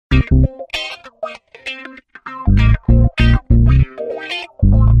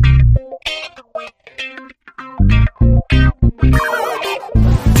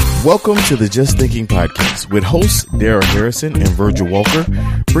Welcome to the Just Thinking Podcast with hosts Daryl Harrison and Virgil Walker,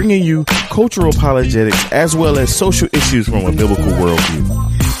 bringing you cultural apologetics as well as social issues from a biblical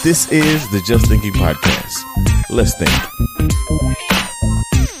worldview. This is the Just Thinking Podcast. Let's think.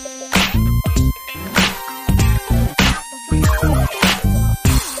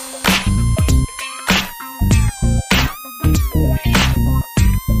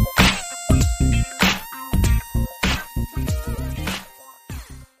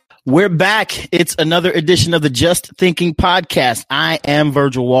 We're back. It's another edition of the Just Thinking Podcast. I am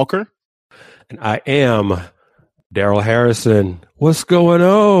Virgil Walker. And I am Daryl Harrison. What's going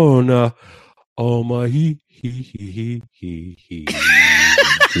on? Oh my he. You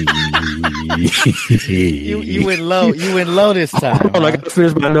went low. You went low this time. Oh, I got to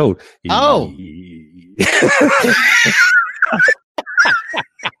finish my note. Oh.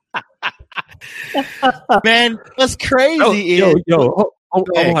 Man, what's crazy is...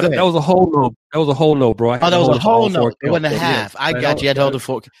 That was a whole note. That was a whole note, bro. That was a whole note. It wasn't a half. I got you. I had to hold the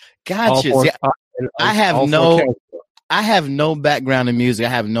four. Got you. See, I have no background in music. I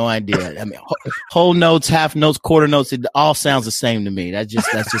have no idea. I mean, whole notes, half notes, quarter notes. It all sounds the same to me. That's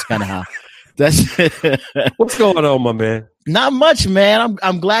just kind of how. That's what's going on, my man. Not much, man.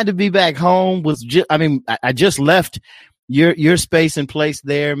 I'm glad to be back home. I just left your space and place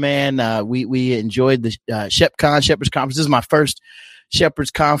there, man. We enjoyed the ShepCon, Shepherd's Conference. This is my first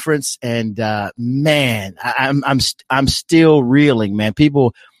Shepherd's Conference, and man, I'm still reeling, man.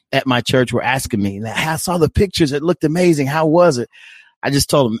 People at my church were asking me, I saw the pictures, it looked amazing, how was it? I just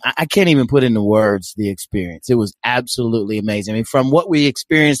told them I can't even put into words the experience. It was absolutely amazing. I mean, from what we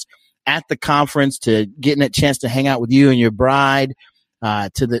experienced at the conference to getting a chance to hang out with you and your bride,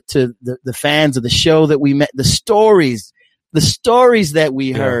 to the fans of the show that we met, the stories that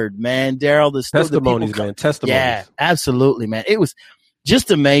we heard, man. Daryl, the testimonies, man. Testimonies. Yeah, absolutely, man. It was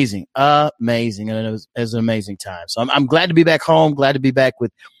just amazing, and it was an amazing time. So I'm glad to be back home, glad to be back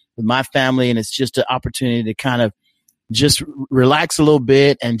with my family, and it's just an opportunity to kind of just relax a little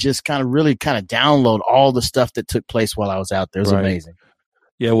bit and just kind of really kind of download all the stuff that took place while I was out there. It was amazing.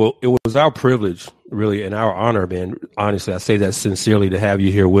 Yeah, well, it was our privilege, really, and our honor, man. Honestly, I say that sincerely to have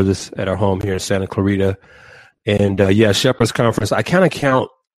you here with us at our home here in Santa Clarita. And Shepherd's Conference, I kind of count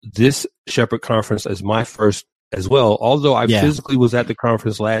this Shepherd Conference as my first as well, although I physically was at the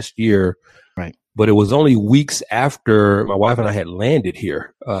conference last year. Right. But it was only weeks after my wife and I had landed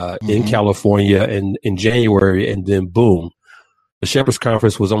here in California in January, and then boom, the Shepherd's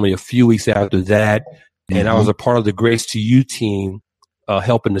Conference was only a few weeks after that. And I was a part of the Grace to You team,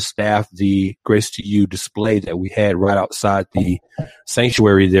 helping to staff the Grace to You display that we had right outside the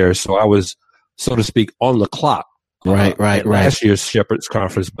sanctuary there. So I was, so to speak, on the clock. Right. Last year's Shepherd's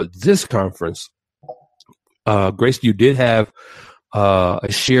Conference, but this conference, Grace to You did have a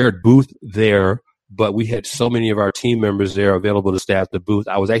shared booth there, but we had so many of our team members there available to staff the booth.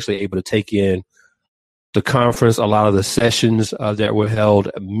 I was actually able to take in the conference, a lot of the sessions that were held,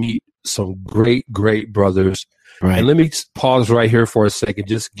 meet some great brothers. Right. And let me pause right here for a second,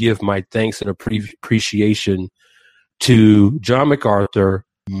 just give my thanks and appreciation to John MacArthur,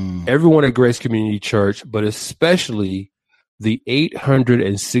 everyone at Grace Community Church, but especially the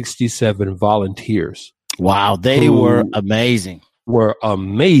 867 volunteers. Wow, they were amazing. Were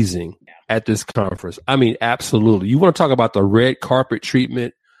amazing at this conference. I mean, absolutely. You want to talk about the red carpet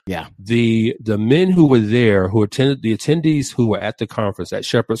treatment? Yeah. The men who were there, who attended, the attendees who were at the conference, at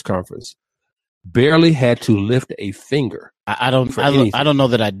Shepherd's Conference, barely had to lift a finger. I don't know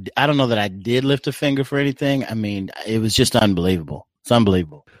that I did lift a finger for anything. I mean, it was just unbelievable. It's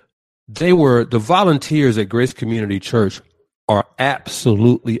unbelievable. The volunteers at Grace Community Church are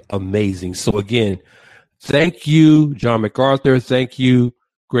absolutely amazing. So again, thank you, John MacArthur. Thank you,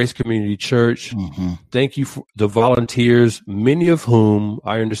 Grace Community Church. Thank you for the volunteers, many of whom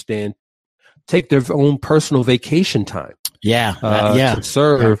I understand take their own personal vacation time. To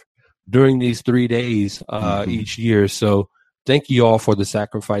serve during these 3 days each year. So thank you all for the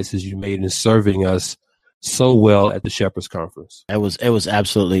sacrifices you made in serving us so well at the Shepherd's Conference. It was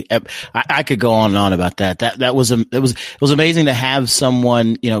absolutely, I could go on and on about that. It was amazing to have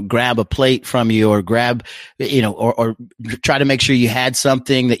someone, grab a plate from you or grab, or try to make sure you had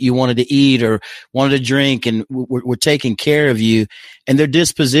something that you wanted to eat or wanted to drink, and we're taking care of you. And their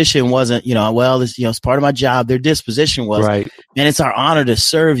disposition wasn't, it's part of my job. Their disposition was, right. And it's our honor to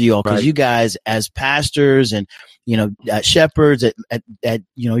serve you all, because you guys as pastors and shepherds at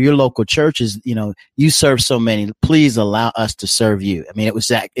your local churches, you serve so many. Please allow us to serve you. I mean, it was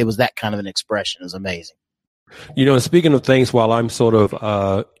that kind of an expression. It was amazing. Speaking of things, while I'm sort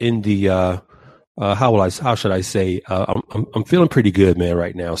of in the how should I say? I'm feeling pretty good, man,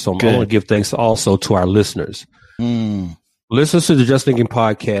 right now. So I want to give thanks also to our listeners. Listeners to the Just Thinking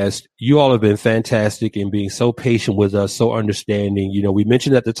podcast, you all have been fantastic in being so patient with us, so understanding. You know, we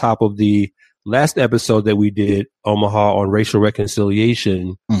mentioned at the top of the last episode that we did, Omaha, on racial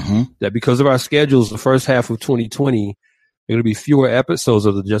reconciliation, that because of our schedules, the first half of 2020, there are going to be fewer episodes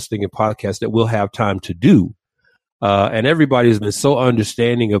of the Just Thinking podcast that we'll have time to do. And everybody has been so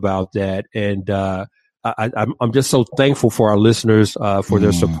understanding about that. And I'm just so thankful for our listeners, for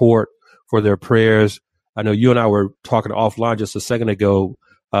their support, for their prayers. I know you and I were talking offline just a second ago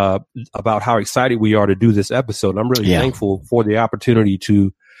about how excited we are to do this episode. I'm really thankful for the opportunity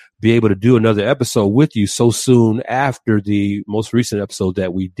to be able to do another episode with you so soon after the most recent episode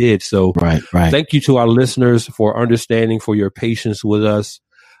that we did. So thank you to our listeners for understanding, for your patience with us.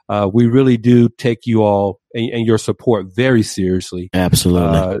 We really do take you all and your support very seriously.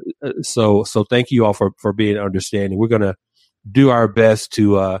 Absolutely. So thank you all for being understanding. We're going to do our best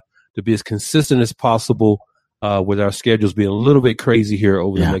to be as consistent as possible with our schedules being a little bit crazy here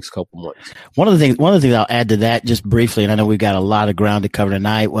over the next couple months. One of the things I'll add to that just briefly, and I know we've got a lot of ground to cover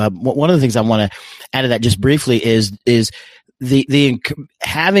tonight. One of the things I want to add to that just briefly is the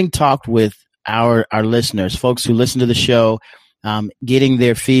having talked with our listeners, folks who listen to the show, getting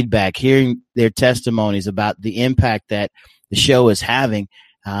their feedback, hearing their testimonies about the impact that the show is having.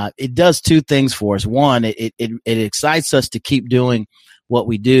 It does two things for us. One, it excites us to keep doing what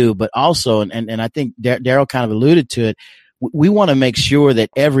we do, but also, and I think Daryl kind of alluded to it, we want to make sure that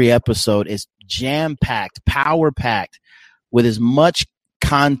every episode is jam-packed, power-packed with as much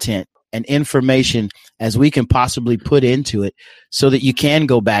content and information as we can possibly put into it so that you can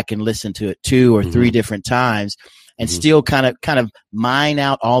go back and listen to it 2 or 3 different times and still kind of mine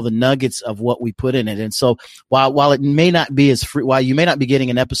out all the nuggets of what we put in it. And so while it may not be while you may not be getting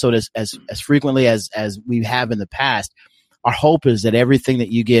an episode as frequently as we have in the past, our hope is that everything that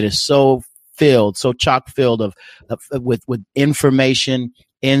you get is so chock filled with information,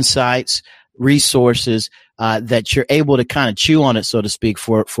 insights, resources, that you're able to kind of chew on it, so to speak,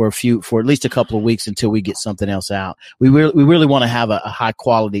 for at least a couple of weeks until we get something else out. We really want to have a high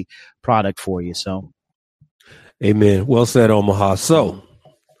quality product for you. So, amen. Well said, Omaha. So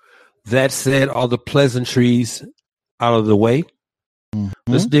that said, all the pleasantries out of the way.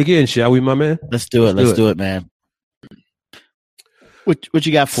 Let's dig in, shall we, my man? Let's do it. Let's do it, man. What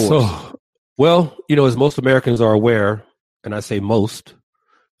you got for us? Well, as most Americans are aware, and I say most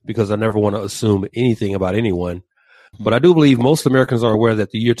because I never want to assume anything about anyone, but I do believe most Americans are aware that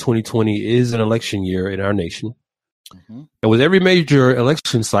the year 2020 is an election year in our nation. And with every major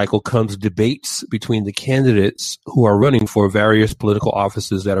election cycle comes debates between the candidates who are running for various political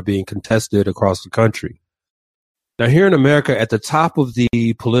offices that are being contested across the country. Now, here in America, at the top of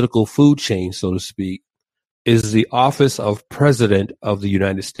the political food chain, so to speak, is the office of President of the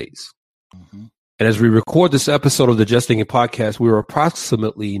United States. And as we record this episode of the Just Thinking podcast, we are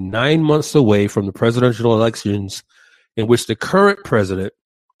approximately 9 months away from the presidential elections in which the current president,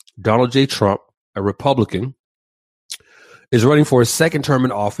 Donald J. Trump, a Republican, is running for his second term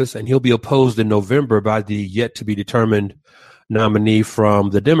in office, and he'll be opposed in November by the yet-to-be-determined nominee from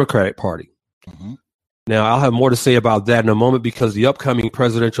the Democratic Party. Now, I'll have more to say about that in a moment because the upcoming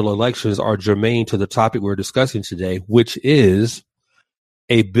presidential elections are germane to the topic we're discussing today, which is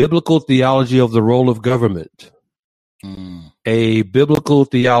a biblical theology of the role of government. A biblical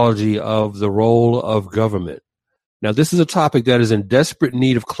theology of the role of government. Now, this is a topic that is in desperate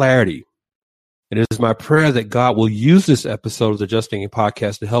need of clarity. And it is my prayer that God will use this episode of the Just Thinking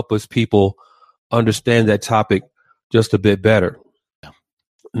podcast to help us people understand that topic just a bit better.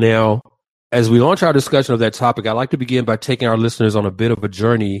 Now, as we launch our discussion of that topic, I'd like to begin by taking our listeners on a bit of a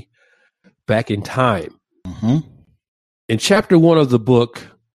journey back in time. In chapter 1 of the book,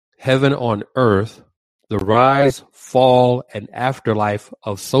 Heaven on Earth, The Rise, Fall, and Afterlife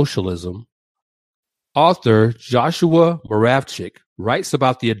of Socialism, author Joshua Moravchik writes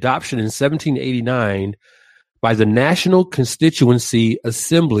about the adoption in 1789 by the National Constituency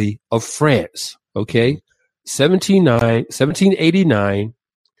Assembly of France. 1789,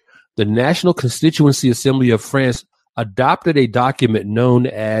 the National Constituency Assembly of France adopted a document known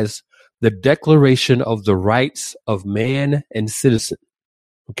as the Declaration of the Rights of Man and Citizen.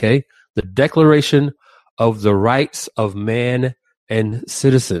 The Declaration of the Rights of Man and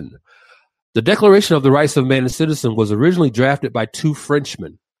Citizen. The Declaration of the Rights of Man and Citizen was originally drafted by 2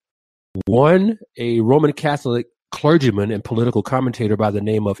 Frenchmen. One, a Roman Catholic clergyman and political commentator by the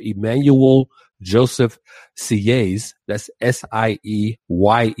name of Emmanuel Joseph Sieyès, that's Sieyes,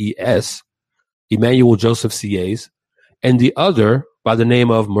 Emmanuel Joseph Sieyès, and the other by the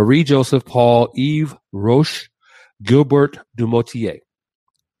name of Marie Joseph Paul Yves Roche Gilbert Dumotier.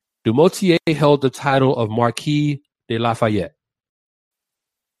 Dumotier held the title of Marquis de Lafayette.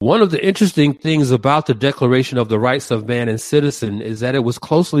 One of the interesting things about the Declaration of the Rights of Man and Citizen is that it was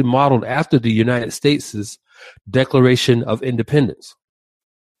closely modeled after the United States' Declaration of Independence.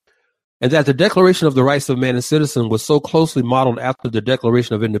 And that the Declaration of the Rights of Man and Citizen was so closely modeled after the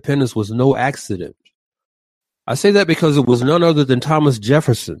Declaration of Independence was no accident. I say that because it was none other than Thomas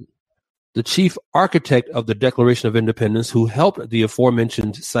Jefferson, the chief architect of the Declaration of Independence, who helped the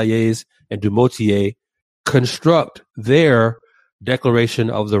aforementioned Sieyès and Dumotier construct their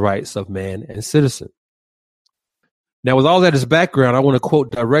Declaration of the Rights of Man and Citizen. Now, with all that as background, I want to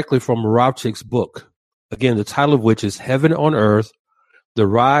quote directly from Moravcik's book, again, the title of which is Heaven on Earth, The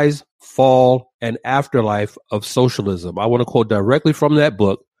Rise, Fall, and Afterlife of Socialism. I want to quote directly from that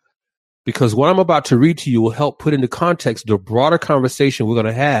book because what I'm about to read to you will help put into context the broader conversation we're going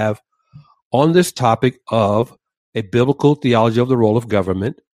to have on this topic of a biblical theology of the role of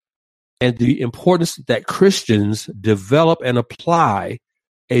government and the importance that Christians develop and apply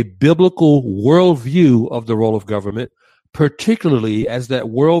a biblical worldview of the role of government, particularly as that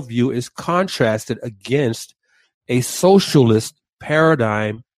worldview is contrasted against a socialist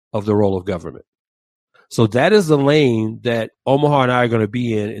paradigm of the role of government. So that is the lane that Omaha and I are going to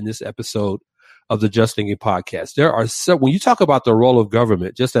be in this episode of the Just Thinking podcast. There are when you talk about the role of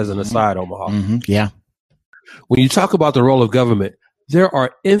government, just as an aside, Omaha. Yeah. When you talk about the role of government, there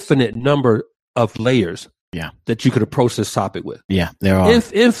are infinite number of layers that you could approach this topic with. Yeah, there are.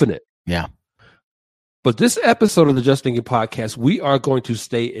 Infinite. Yeah. But this episode of the Just Thinking podcast, we are going to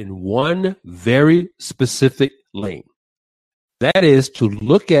stay in one very specific lane. That is to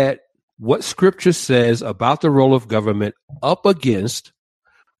look at what Scripture says about the role of government up against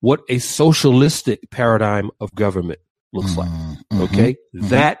what a socialistic paradigm of government looks like. Okay?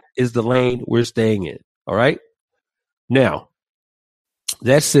 That is the lane we're staying in. All right? Now,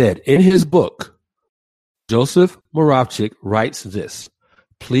 that said, in his book, Joseph Moravcik writes this.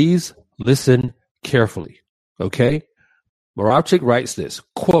 Please listen carefully. Okay? Moravcik writes this,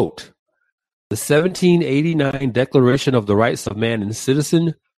 quote, the 1789 Declaration of the Rights of Man and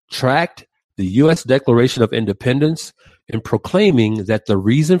Citizen tracked the U.S. Declaration of Independence in proclaiming that the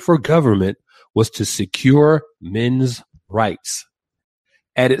reason for government was to secure men's rights.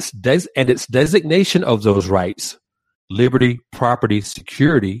 And its designation of those rights, liberty, property,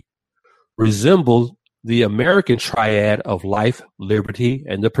 security, resembled the American triad of life, liberty,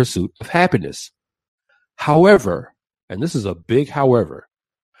 and the pursuit of happiness. However, and this is a big however,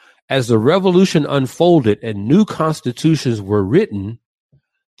 as the revolution unfolded and new constitutions were written,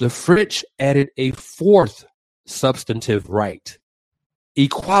 the French added a fourth substantive right,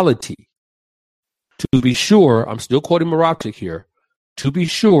 equality. To be sure, I'm still quoting Moravcik here, to be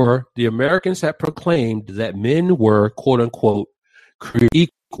sure, the Americans had proclaimed that men were, quote unquote, created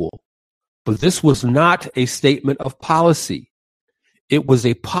equal. But this was not a statement of policy. It was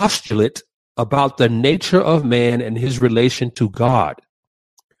a postulate about the nature of man and his relation to God.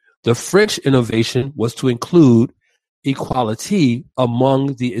 The French innovation was to include equality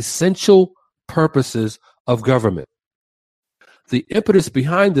among the essential purposes of government. The impetus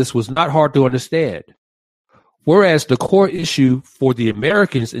behind this was not hard to understand. Whereas the core issue for the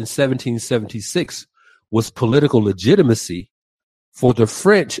Americans in 1776 was political legitimacy, for the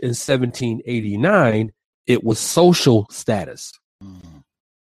French in 1789, it was social status.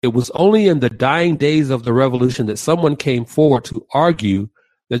 It was only in the dying days of the revolution that someone came forward to argue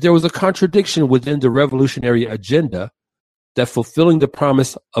that there was a contradiction within the revolutionary agenda, that fulfilling the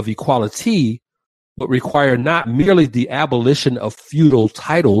promise of equality would require not merely the abolition of feudal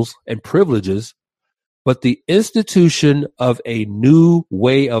titles and privileges, but the institution of a new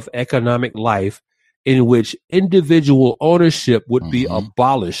way of economic life in which individual ownership would be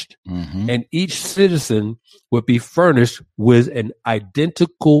abolished and each citizen would be furnished with an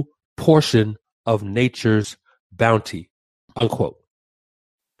identical portion of nature's bounty, unquote.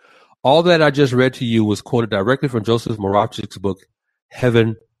 All that I just read to you was quoted directly from Joseph Moravcik's book,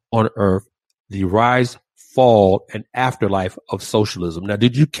 Heaven on Earth, The Rise, Fall, and Afterlife of Socialism. Now,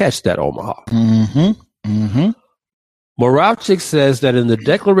 did you catch that, Omaha? Moravcik says that in the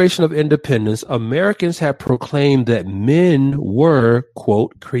Declaration of Independence, Americans had proclaimed that men were,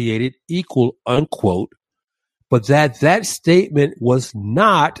 quote, created equal, unquote, but that statement was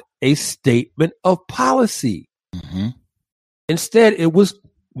not a statement of policy. Instead, it was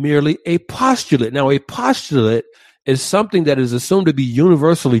merely a postulate. Now, a postulate is something that is assumed to be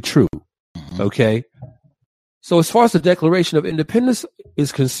universally true. Okay? So as far as the Declaration of Independence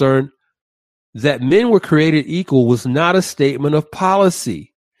is concerned, that men were created equal was not a statement of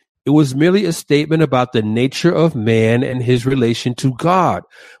policy. It was merely a statement about the nature of man and his relation to God.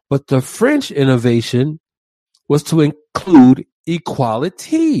 But the French innovation was to include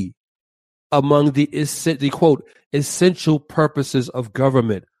equality among the quote, essential purposes of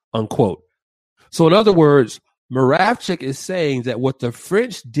government, unquote. So in other words, Moravcsik is saying that what the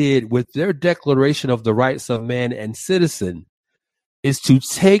French did with their Declaration of the Rights of Man and Citizen is to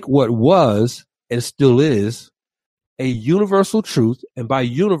take what was and still is a universal truth, and by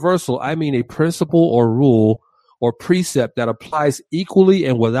universal, I mean a principle or rule or precept that applies equally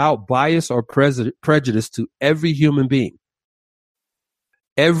and without bias or prejudice to every human being,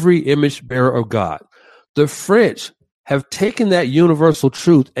 every image bearer of God. The French have taken that universal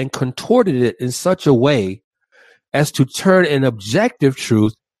truth and contorted it in such a way as to turn an objective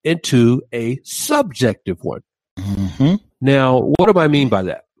truth into a subjective one. Mm-hmm. Now, what do I mean by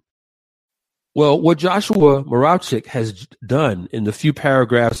that? Well, what Joshua Moravcsik has done in the few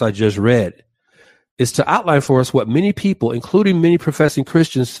paragraphs I just read is to outline for us what many people, including many professing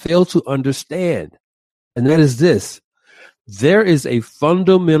Christians, fail to understand. And that is this: there is a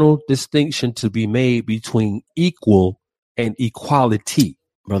fundamental distinction to be made between equal and equality.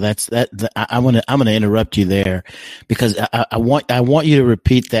 Bro, I'm gonna interrupt you there because I want you to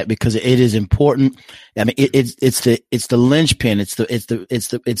repeat that because it is important. I mean, it's the linchpin. It's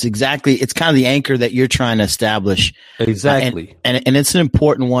kind of the anchor that you're trying to establish. Exactly. And it's an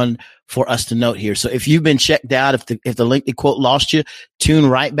important one for us to note here. So if you've been checked out, if the lengthy quote lost you, tune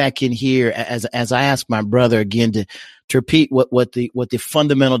right back in here as I ask my brother again to repeat what the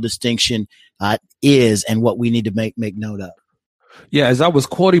fundamental distinction is and what we need to make note of. Yeah, as I was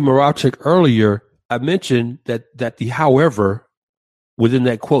quoting Moravcsik earlier, I mentioned that the however within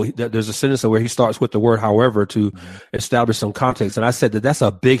that quote, that there's a sentence where he starts with the word however to establish some context. And I said that that's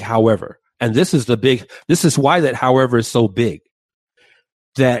a big however. And this is why that however is so big.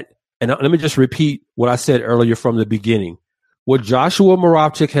 And let me just repeat what I said earlier from the beginning. What Joshua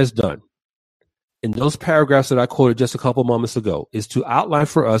Moravcsik has done in those paragraphs that I quoted just a couple moments ago is to outline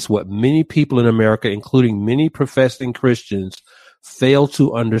for us what many people in America, including many professing Christians, fail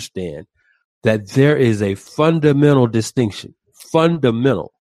to understand, that there is a fundamental distinction.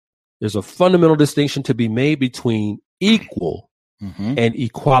 There's a fundamental distinction to be made between equal and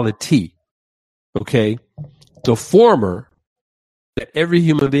equality. Okay? The former, that every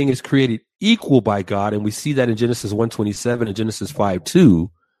human being is created equal by God, and we see that in Genesis 1:27 and Genesis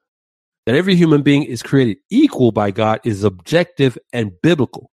 5:2, that every human being is created equal by God is objective and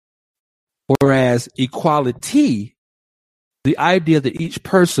biblical. Whereas equality, the idea that each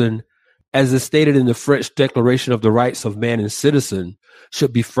person, as is stated in the French Declaration of the Rights of Man and Citizen,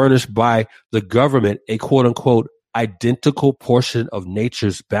 should be furnished by the government a quote unquote identical portion of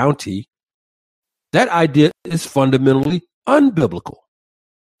nature's bounty, that idea is fundamentally unbiblical.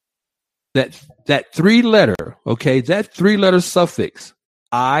 That three-letter suffix,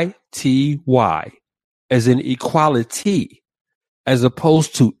 I-T-Y, as in equality, as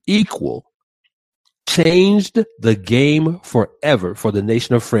opposed to equal, changed the game forever for the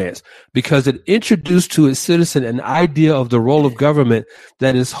nation of France, because it introduced to its citizen an idea of the role of government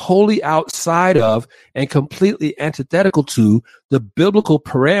that is wholly outside of and completely antithetical to the biblical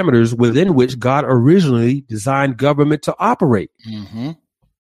parameters within which God originally designed government to operate. Mm-hmm.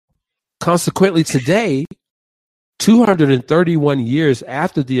 Consequently, today, 231 years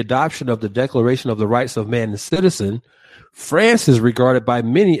after the adoption of the Declaration of the Rights of Man and Citizen, France is regarded by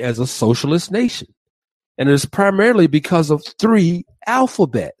many as a socialist nation. And it is primarily because of three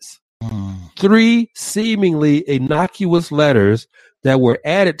alphabets, three seemingly innocuous letters that were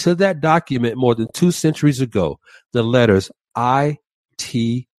added to that document more than 2 centuries ago, the letters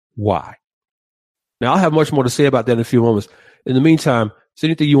I-T-Y. Now, I'll have much more to say about that in a few moments. In the meantime, is there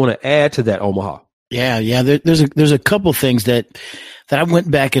anything you want to add to that, Omaha? Yeah. There's a couple things that I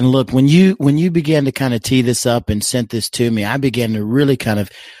went back and looked. When you began to kind of tee this up and sent this to me, I began to really kind of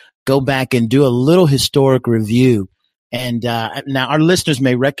go back and do a little historic review. And now our listeners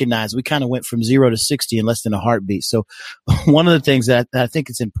may recognize we kind of went from 0 to 60 in less than a heartbeat. So one of the things that I think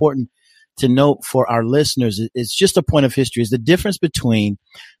it's important to note for our listeners is just a point of history, is the difference between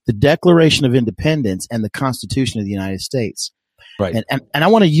the Declaration of Independence and the Constitution of the United States. Right. And I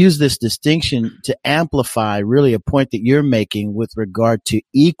want to use this distinction to amplify really a point that you're making with regard to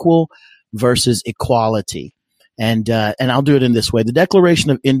equal versus equality. And I'll do it in this way. The Declaration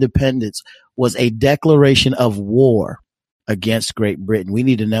of Independence was a declaration of war against Great Britain. We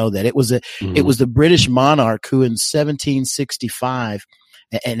need to know that it was the British monarch who in 1765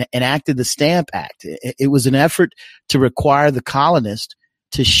 enacted the Stamp Act. It was an effort to require the colonists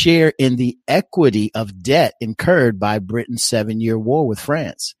to share in the equity of debt incurred by Britain's 7-year war with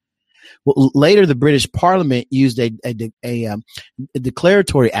France. Well, later, the British Parliament used a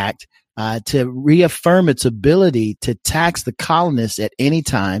declaratory act to reaffirm its ability to tax the colonists at any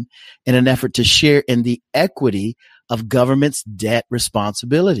time in an effort to share in the equity of government's debt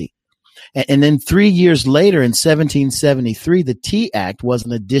responsibility. And then 3 years later, in 1773, the Tea Act was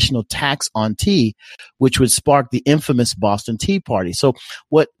an additional tax on tea, which would spark the infamous Boston Tea Party. So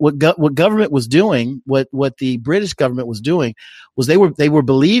what government was doing, what the British government was doing, was they were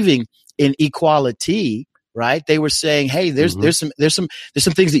believing in equality, right? They were saying, hey, there's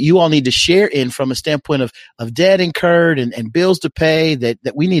some things that you all need to share in from a standpoint of debt incurred and bills to pay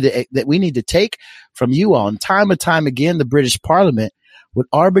that we need to take from you all. And time again, the British Parliament would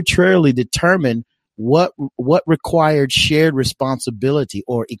arbitrarily determine what required shared responsibility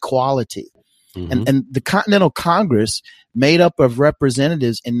or equality. Mm-hmm. And the Continental Congress, made up of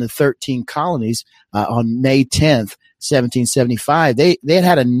representatives in the 13 colonies, on May 10th, 1775, they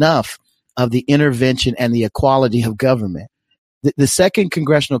had enough of the intervention and the equality of government. The Second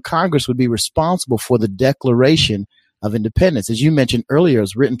Congressional Congress would be responsible for the Declaration of Independence. As you mentioned earlier, it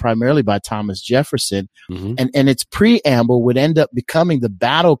was written primarily by Thomas Jefferson, mm-hmm. and its preamble would end up becoming the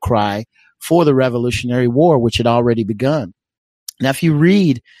battle cry for the Revolutionary War, which had already begun. Now, if you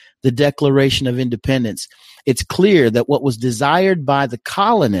read the Declaration of Independence, it's clear that what was desired by the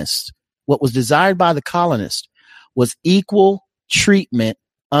colonists was equal treatment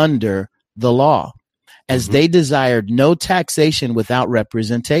under the law, as mm-hmm. they desired no taxation without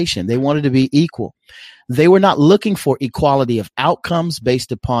representation. They wanted to be equal. They were not looking for equality of outcomes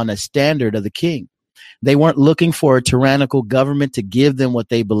based upon a standard of the king. They weren't looking for a tyrannical government to give them what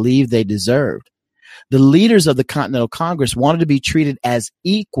they believed they deserved. The leaders of the Continental Congress wanted to be treated as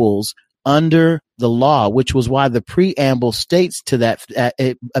equals under the law, which was why the preamble states to that,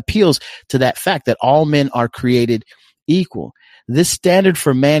 it appeals to that fact that all men are created equal. This standard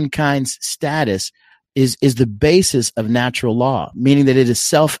for mankind's status is the basis of natural law, meaning that it is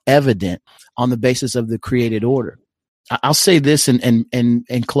self-evident on the basis of the created order. I'll say this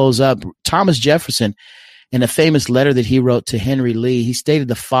and close up. Thomas Jefferson, in a famous letter that he wrote to Henry Lee, he stated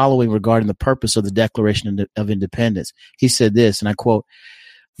the following regarding the purpose of the Declaration of Independence. He said this, and I quote,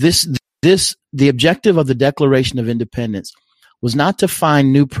 the objective of the Declaration of Independence was not to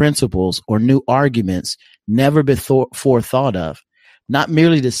find new principles or new arguments never before thought of, not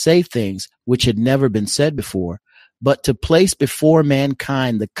merely to say things which had never been said before, but to place before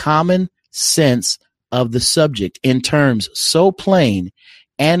mankind the common sense of the subject in terms so plain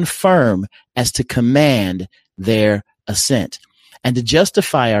and firm as to command their assent, and to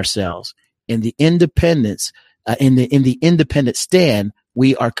justify ourselves in the independence, in the independent stand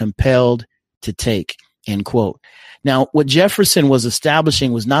we are compelled to take, end quote. Now, what Jefferson was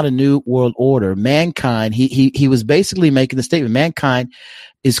establishing was not a new world order. Mankind, he was basically making the statement, mankind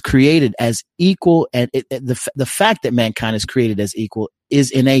is created as equal, and the fact that mankind is created as equal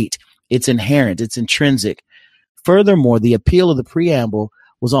is innate. It's inherent. It's intrinsic. Furthermore, the appeal of the preamble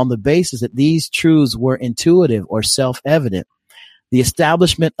was on the basis that these truths were intuitive or self-evident. The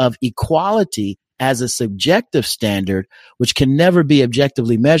establishment of equality as a subjective standard, which can never be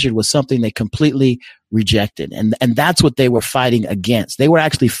objectively measured, was something they completely rejected. And that's what they were fighting against. They were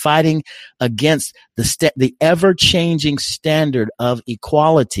actually fighting against the ever-changing standard of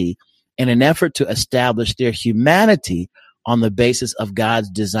equality in an effort to establish their humanity on the basis of God's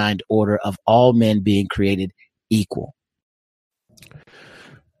designed order of all men being created equal.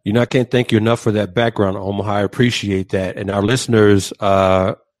 You know, I can't thank you enough for that background, Omaha. I appreciate that. And our listeners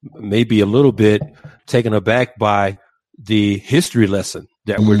may be a little bit taken aback by the history lesson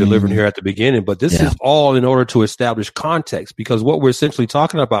that we're delivering here at the beginning. But this is all in order to establish context, because what we're essentially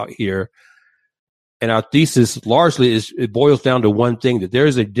talking about here, and our thesis largely it boils down to one thing, that there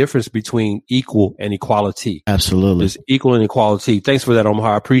is a difference between equal and equality. Absolutely. There's equal and equality. Thanks for that,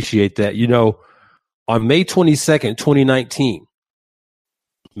 Omaha. I appreciate that. You know, on May 22nd, 2019,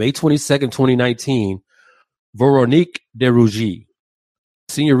 Veronique de Rougy,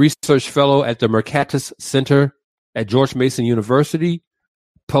 Senior Research Fellow at the Mercatus Center at George Mason University,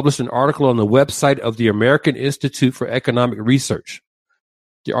 published an article on the website of the American Institute for Economic Research.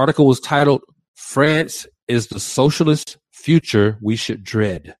 The article was titled, "France is the Socialist Future We Should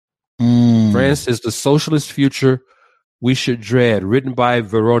Dread." France is the Socialist Future We Should Dread, written by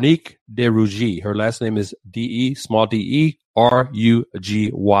Veronique de Rougy. Her last name is D-E, small d-E,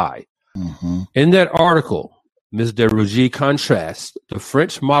 R-U-G-Y. Mm-hmm. In that article, Ms. de Rougy contrasts the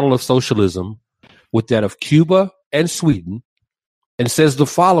French model of socialism with that of Cuba and Sweden, and says the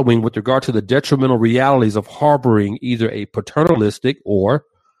following with regard to the detrimental realities of harboring either a paternalistic or,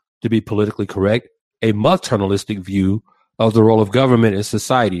 to be politically correct, a maternalistic view of the role of government in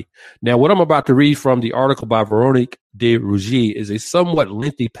society. Now, what I'm about to read from the article by Veronique de Rougy is a somewhat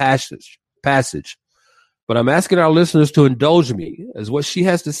lengthy passage, but I'm asking our listeners to indulge me, as what she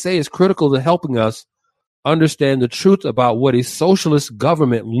has to say is critical to helping us understand the truth about what a socialist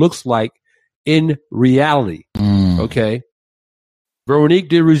government looks like in reality. Okay. Veronique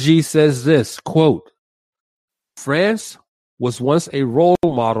de Rougy says this, quote, France was once a role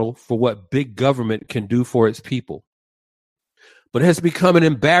model for what big government can do for its people, but has become an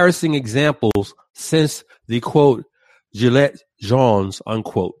embarrassing example since the, quote, Gilets jaunes,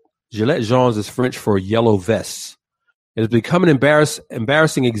 unquote. Gilets jaunes is French for yellow vests. It has become an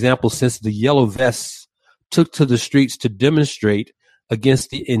embarrassing example since the yellow vests took to the streets to demonstrate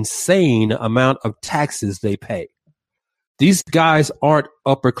against the insane amount of taxes they pay. These guys aren't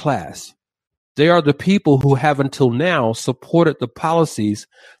upper class. They are the people who have until now supported the policies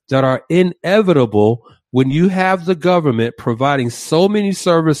that are inevitable when you have the government providing so many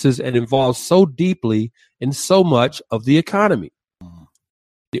services and involved so deeply in so much of the economy.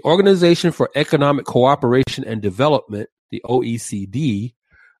 The Organization for Economic Cooperation and Development, the OECD,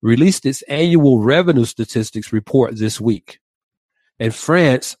 released its annual revenue statistics report this week, and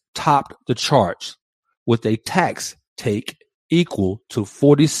France topped the charts with a tax take equal to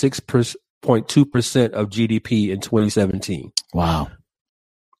 46.2% of GDP in 2017. Wow.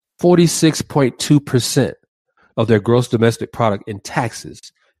 46.2% of their gross domestic product in taxes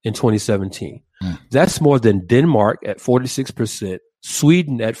in 2017. That's more than Denmark at 46%,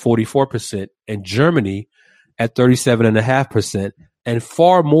 Sweden at 44%, and Germany at 37.5%, and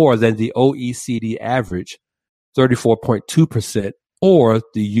far more than the OECD average, 34.2%, or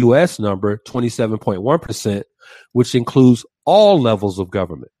the U.S. number, 27.1%, which includes all levels of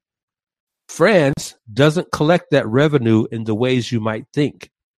government. France doesn't collect that revenue in the ways you might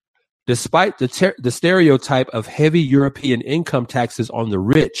think. Despite the stereotype of heavy European income taxes on the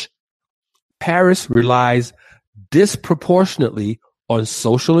rich, Paris relies disproportionately on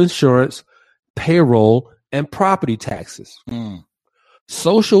social insurance, payroll, and property taxes.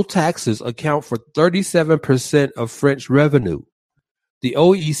 Social taxes account for 37% of French revenue. The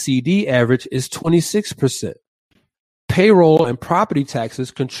OECD average is 26%. Payroll and property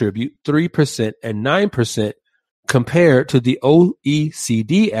taxes contribute 3% and 9% compared to the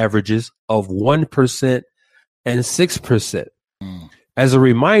OECD averages of 1% and 6%. As a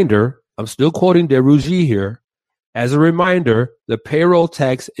reminder, I'm still quoting de Rougy here. As a reminder, the payroll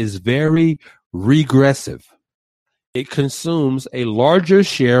tax is very regressive. It consumes a larger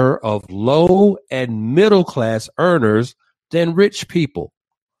share of low and middle class earners than rich people.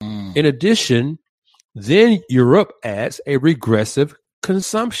 In addition, then Europe adds a regressive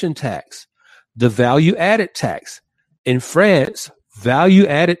consumption tax, the value-added tax. In France,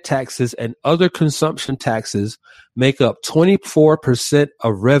 value-added taxes and other consumption taxes make up 24%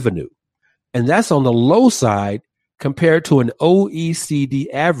 of revenue. And that's on the low side compared to an OECD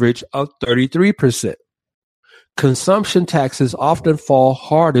average of 33%. Consumption taxes often fall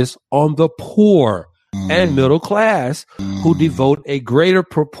hardest on the poor and middle class, who devote a greater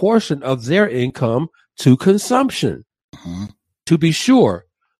proportion of their income to consumption. To be sure,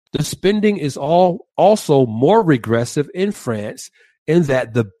 the spending is also more regressive in France in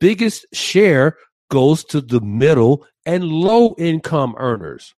that the biggest share goes to the middle and low income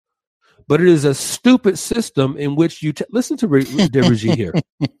earners. But it is a stupid system in which you listen to de Rougy here.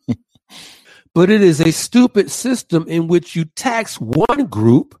 But it is a stupid system in which you tax one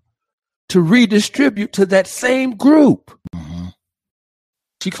group to redistribute to that same group.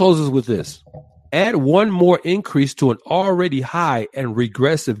 She closes with this. Add one more increase to an already high and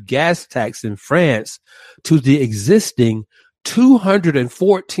regressive gas tax in France to the existing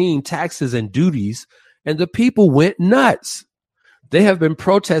 214 taxes and duties, and the people went nuts. They have been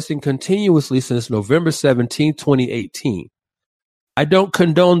protesting continuously since November 17, 2018. I don't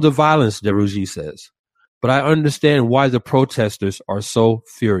condone the violence, de Rougy says, but I understand why the protesters are so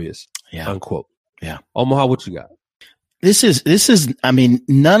furious. Unquote. Omaha, what you got? This is, I mean,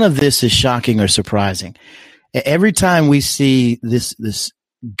 none of this is shocking or surprising. Every time we see this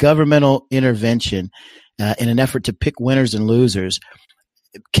governmental intervention in an effort to pick winners and losers,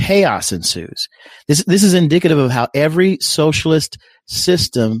 chaos ensues. This is indicative of how every socialist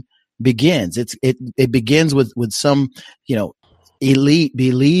system begins. It begins with some, elite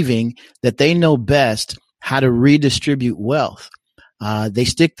believing that they know best how to redistribute wealth. They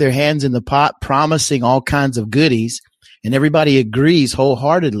stick their hands in the pot, promising all kinds of goodies, and everybody agrees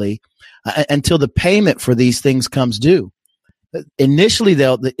wholeheartedly until the payment for these things comes due. Initially,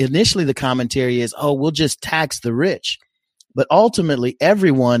 the commentary is, oh, we'll just tax the rich. But ultimately,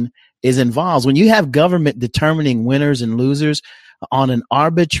 everyone is involved. When you have government determining winners and losers on an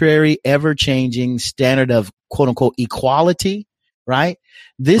arbitrary, ever-changing standard of quote unquote equality, right?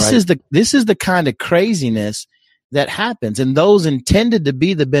 This is the kind of craziness that happens. And those intended to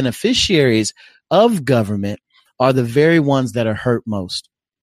be the beneficiaries of government are the very ones that are hurt most.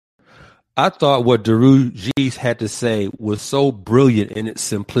 I thought what Daru Gees had to say was so brilliant in its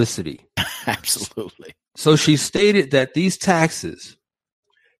simplicity. Absolutely. So she stated that these taxes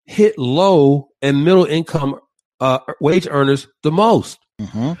hit low and middle income wage earners the most.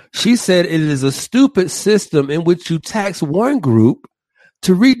 Mm-hmm. She said it is a stupid system in which you tax one group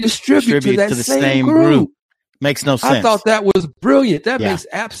to redistribute to the same group. Makes no sense. I thought that was brilliant. That makes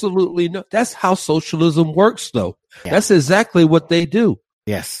absolutely no. That's how socialism works, though. Yeah. That's exactly what they do.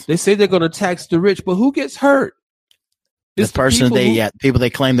 Yes. They say they're going to tax the rich, but who gets hurt? It's people they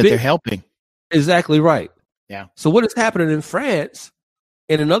claim that they're helping. Exactly right. Yeah. So what is happening in France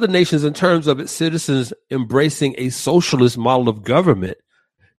and in other nations in terms of its citizens embracing a socialist model of government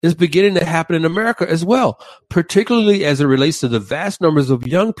is beginning to happen in America as well, particularly as it relates to the vast numbers of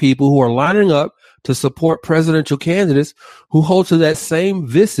young people who are lining up to support presidential candidates who hold to that same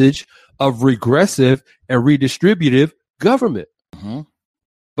visage of regressive and redistributive government. Mm-hmm.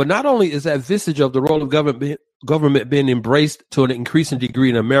 But not only is that visage of the role of government being embraced to an increasing degree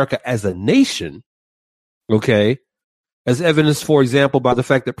in America as a nation, okay, as evidenced, for example, by the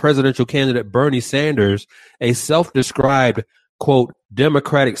fact that presidential candidate Bernie Sanders, a self-described, quote,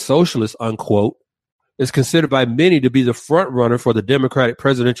 democratic socialist, unquote, is considered by many to be the front runner for the Democratic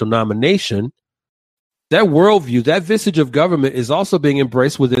presidential nomination. That worldview, that visage of government is also being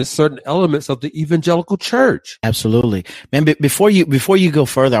embraced within certain elements of the evangelical church. Absolutely. Man, before you go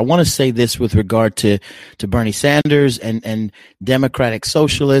further, I want to say this with regard to Bernie Sanders and democratic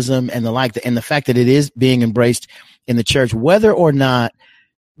socialism and the like, and the fact that it is being embraced in the church, whether or not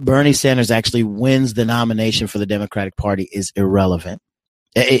Bernie Sanders actually wins the nomination for the Democratic Party is irrelevant.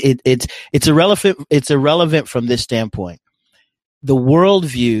 It's irrelevant. It's irrelevant from this standpoint. The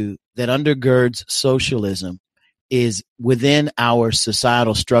worldview that undergirds socialism is within our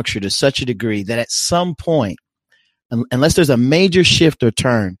societal structure to such a degree that at some point, unless there's a major shift or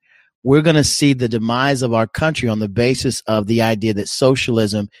turn, we're going to see the demise of our country on the basis of the idea that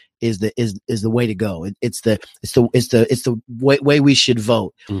socialism is the way to go. It's the way we should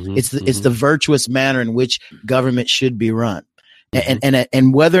vote. Mm-hmm, it's the virtuous manner in which government should be run.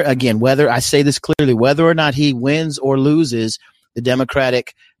 And whether I say this clearly, whether or not he wins or loses the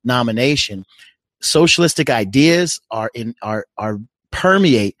Democratic nomination, socialistic ideas are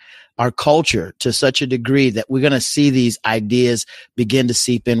permeate our culture to such a degree that we're going to see these ideas begin to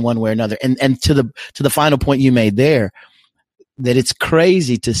seep in one way or another. And to the final point you made there, that it's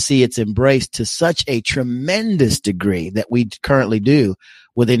crazy to see it's embraced to such a tremendous degree that we currently do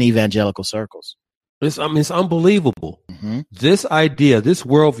within evangelical circles. It's unbelievable. Mm-hmm. This idea, this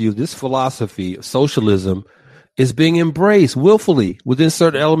worldview, this philosophy of socialism is being embraced willfully within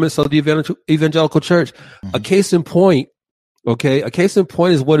certain elements of the evangelical church. Mm-hmm. A case in point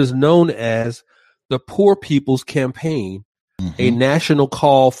is what is known as the Poor People's Campaign, mm-hmm. a national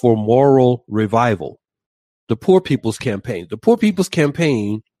call for moral revival. The Poor People's Campaign. The Poor People's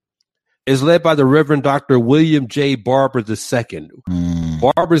Campaign is led by the Reverend Dr. William J. Barber II. Mm-hmm.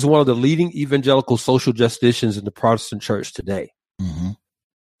 Barber is one of the leading evangelical social justicians in the Protestant church today. Mm-hmm.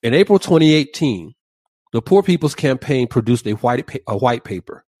 In April 2018, the Poor People's Campaign produced a white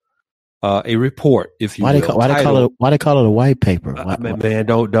paper, a report, if you will. Why they call it a white paper? Man,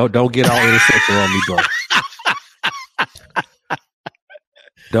 don't get all intersection on me, bro.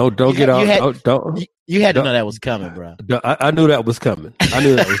 Don't get all. You had to know that was coming, bro. I knew that was coming.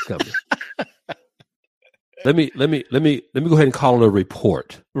 Let me go ahead and call it a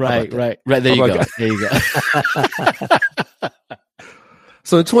report. Right. There you go. There you go.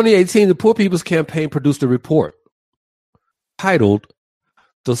 So in 2018, the Poor People's Campaign produced a report titled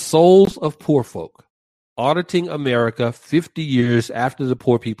 "The Souls of Poor Folk: Auditing America 50 Years After the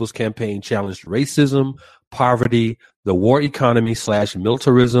Poor People's Campaign Challenged Racism, Poverty, the War Economy /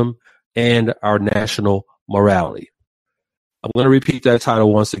 Militarism, and Our National Morality." I'm going to repeat that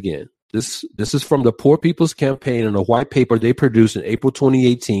title once again. This is from the Poor People's Campaign in a white paper they produced in April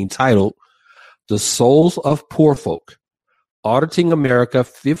 2018 titled "The Souls of Poor Folk: Auditing America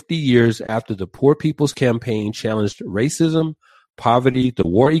 50 Years After the Poor People's Campaign Challenged Racism, Poverty, the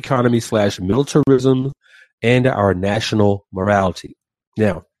War Economy / Militarism, and Our National Morality."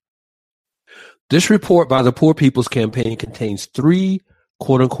 Now, this report by the Poor People's Campaign contains 3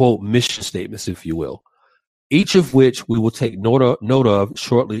 quote-unquote mission statements, if you will. each of which we will take note of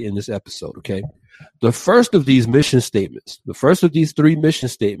shortly in this episode, okay? The first of these mission statements, the first of these three mission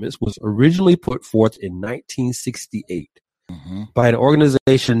statements was originally put forth in 1968 by an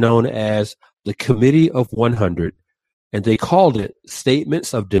organization known as the Committee of 100, and they called it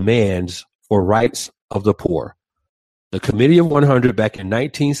Statements of Demands for Rights of the Poor. The Committee of 100 back in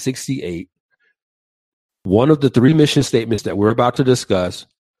 1968, one of the three mission statements that we're about to discuss,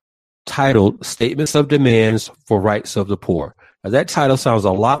 titled Statements of Demands for Rights of the Poor. Now, that title sounds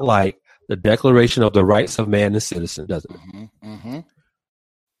a lot like the Declaration of the Rights of Man and Citizen, doesn't it?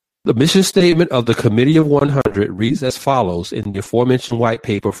 The mission statement of the Committee of 100 reads as follows in the aforementioned white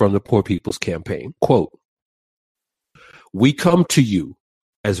paper from the Poor People's Campaign. Quote, "We come to you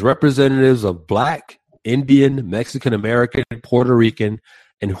as representatives of Black, Indian, Mexican American, Puerto Rican,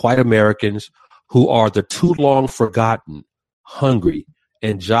 and white Americans who are the too long forgotten, hungry,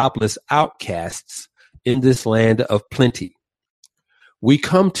 and jobless outcasts in this land of plenty. We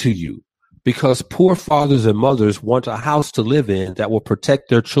come to you because poor fathers and mothers want a house to live in that will protect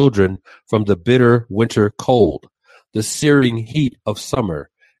their children from the bitter winter cold, the searing heat of summer,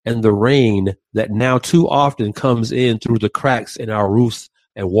 and the rain that now too often comes in through the cracks in our roofs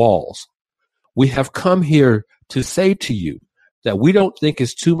and walls. We have come here to say to you that we don't think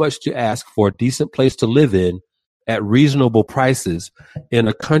it's too much to ask for a decent place to live in at reasonable prices in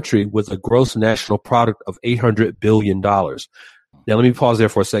a country with a gross national product of $800 billion. Now, let me pause there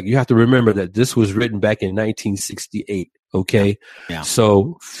for a second. You have to remember that this was written back in 1968, okay? Yeah.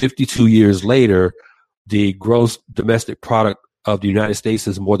 So 52 years later, the gross domestic product of the United States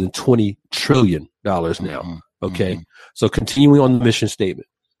is more than $20 trillion now, okay? So continuing on the mission statement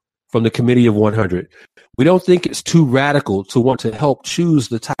from the Committee of 100, we don't think it's too radical to want to help choose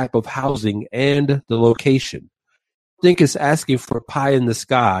the type of housing and the location. I think it's asking for pie in the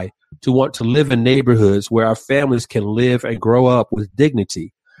sky to want to live in neighborhoods where our families can live and grow up with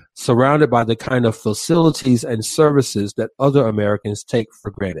dignity, surrounded by the kind of facilities and services that other Americans take for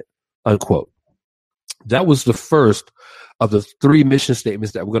granted, unquote. That was the first of the three mission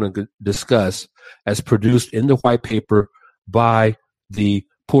statements that we're going to discuss as produced in the white paper by the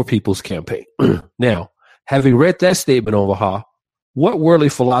Poor People's Campaign. Now, having read that statement, Omaha, what worldly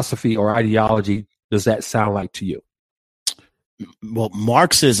philosophy or ideology does that sound like to you? Well,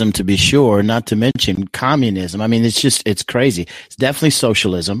 Marxism, to be sure, not to mention communism. I mean, it's crazy. It's definitely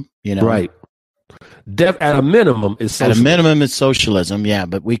socialism, you know. Right. At a minimum, it's socialism. At a minimum, it's socialism, yeah.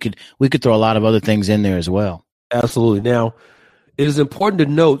 But we could throw a lot of other things in there as well. Absolutely. Now, it is important to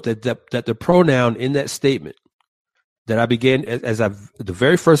note that the pronoun in that statement that I began the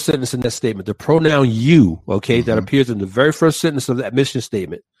very first sentence in that statement, the pronoun you, okay, that appears in the very first sentence of that mission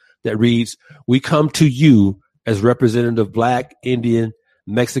statement that reads, "We come to you as representative of Black, Indian,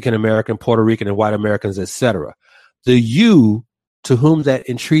 Mexican American, Puerto Rican, and white Americans, etc." The you to whom that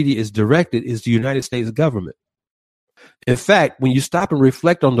entreaty is directed is the United States government. In fact, when you stop and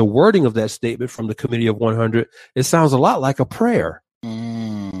reflect on the wording of that statement from the Committee of 100, it sounds a lot like a prayer.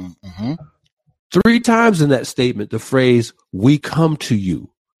 3 times in that statement, the phrase, "we come to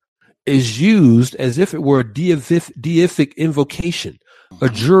you," is used as if it were a deific invocation,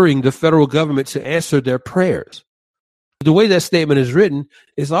 adjuring the federal government to answer their prayers. The way that statement is written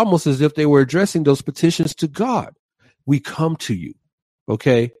is almost as if they were addressing those petitions to God. We come to you,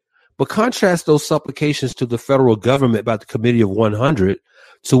 okay? But contrast those supplications to the federal government by the Committee of 100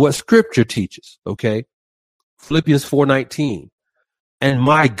 to what Scripture teaches, okay? Philippians 4:19, "And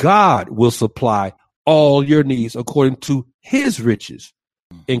my God will supply all your needs according to his riches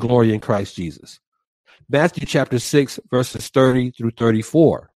in glory in Christ Jesus." Matthew chapter 6, verses 30 through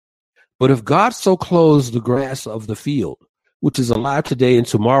 34. "But if God so clothes the grass of the field, which is alive today and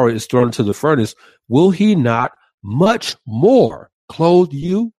tomorrow is thrown into the furnace, will he not much more clothe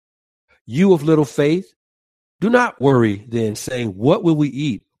you, you of little faith? Do not worry then, saying, what will we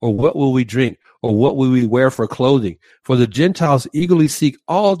eat, or what will we drink, or what will we wear for clothing? For the Gentiles eagerly seek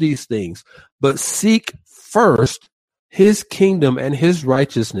all these things, but seek first his kingdom and his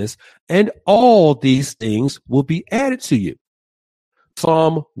righteousness, and all these things will be added to you."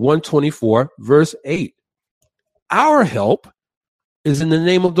 Psalm 124, verse 8. Our help is in the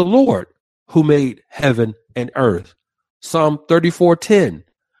name of the Lord, who made heaven and earth. Psalm 34:10.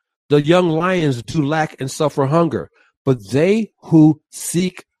 The young lions do lack and suffer hunger, but they who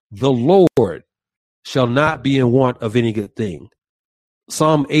seek the Lord shall not be in want of any good thing.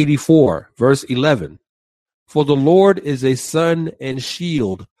 Psalm 84, verse 11. For the Lord is a sun and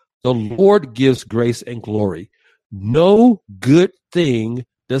shield. The Lord gives grace and glory. No good thing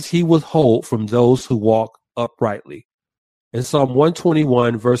does he withhold from those who walk uprightly. in Psalm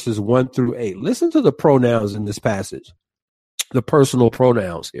 121, verses 1 through 8. Listen to the pronouns in this passage, the personal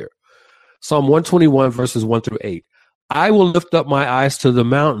pronouns here. Psalm 121, verses 1 through 8. I will lift up my eyes to the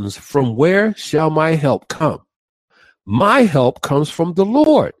mountains. From where shall my help come? My help comes from the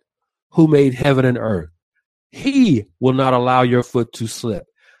Lord, who made heaven and earth. He will not allow your foot to slip.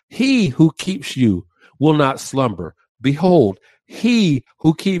 He who keeps you will not slumber. Behold, he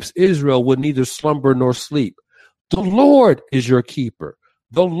who keeps Israel will neither slumber nor sleep. The Lord is your keeper.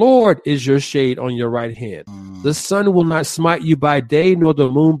 The Lord is your shade on your right hand. The sun will not smite you by day, nor the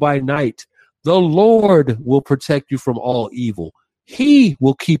moon by night. The Lord will protect you from all evil. He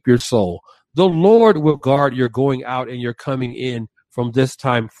will keep your soul. The Lord will guard your going out and your coming in from this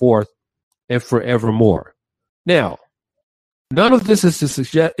time forth and forevermore. Now, none of this is to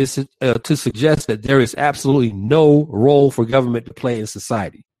suggest that there is absolutely no role for government to play in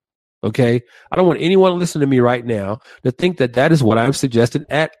society. Okay? I don't want anyone listening to me right now to think that that is what I'm suggesting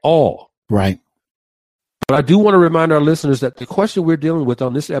at all. Right. But I do want to remind our listeners that the question we're dealing with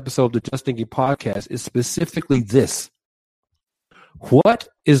on this episode of the Just Thinking podcast is specifically this. What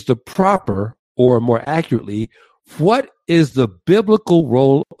is the proper, or more accurately, what is the biblical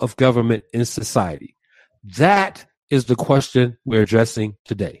role of government in society? That is the question we're addressing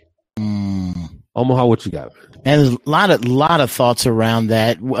today. Omaha, what you got? And there's a lot of thoughts around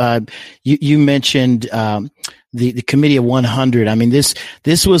that. You mentioned the Committee of 100. I mean, this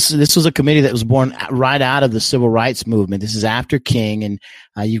was a committee that was born right out of the Civil Rights Movement. This is after King, and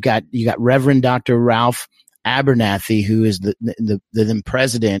you got Reverend Dr. Ralph Abernathy, who is the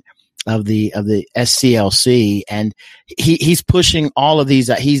president of the SCLC, and he's pushing all of these.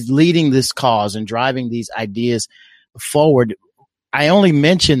 He's leading this cause and driving these ideas forward. I only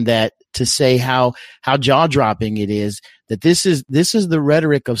mentioned that to say how jaw-dropping it is that this is the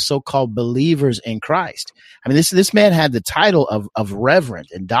rhetoric of so-called believers in Christ. I mean, this man had the title of reverend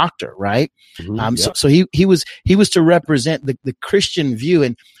and doctor, right? Mm-hmm, yep. So he was to represent the Christian view.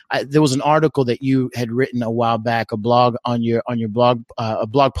 And there was an article that you had written a while back, a blog on your blog, a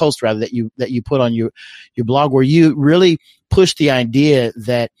blog post rather that you put on your blog, where you really pushed the idea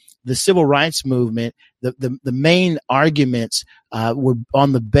that the civil rights movement, the main arguments were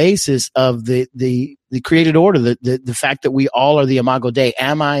on the basis of the created order, the fact that we all are the Imago Dei.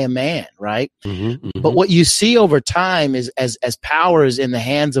 Am I a man? Right. Mm-hmm, mm-hmm. But what you see over time is as power is in the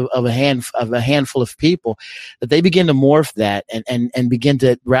hands of a handful of people, that they begin to morph that and begin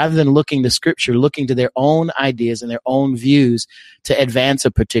to, rather than looking to Scripture, looking to their own ideas and their own views to advance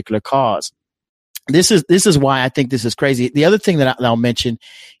a particular cause. This is why I think this is crazy. The other thing that I'll mention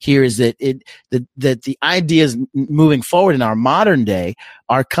here is that the ideas moving forward in our modern day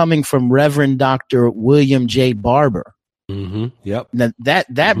are coming from Reverend Dr. William J. Barber. Mm-hmm. Yep. Now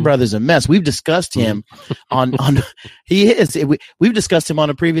that brother's a mess. We've discussed him on we've discussed him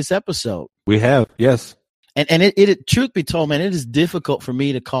on a previous episode. We have, yes. And it truth be told, man, it is difficult for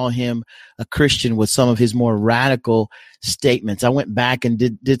me to call him a Christian with some of his more radical statements. I went back and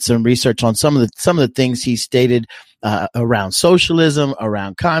did some research on some of the things he stated around socialism,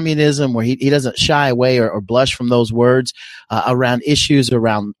 around communism, where he doesn't shy away or blush from those words, around issues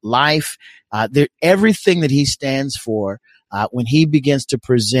around life. Everything that he stands for, when he begins to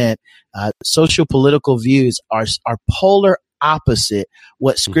present social political views, are polar opposite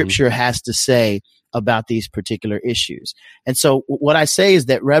what Scripture has to say about these particular issues. And so what I say is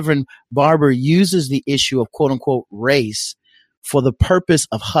that Reverend Barber uses the issue of quote unquote race for the purpose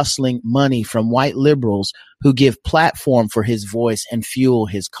of hustling money from white liberals who give platform for his voice and fuel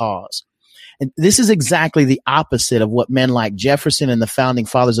his cause. And this is exactly the opposite of what men like Jefferson and the founding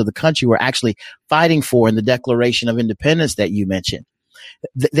fathers of the country were actually fighting for in the Declaration of Independence that you mentioned.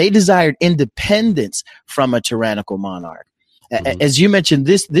 They desired independence from a tyrannical monarch. As you mentioned,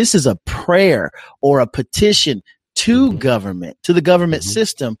 this is a prayer or a petition to government, to the government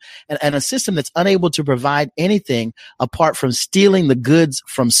system, and a system that's unable to provide anything apart from stealing the goods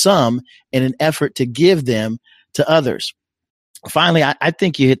from some in an effort to give them to others. Finally, I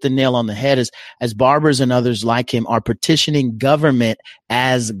think you hit the nail on the head as Barbers and others like him are petitioning government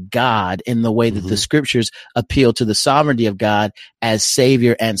as God in the way that the Scriptures appeal to the sovereignty of God as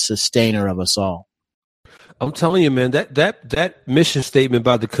Savior and Sustainer of us all. I'm telling you, man, that mission statement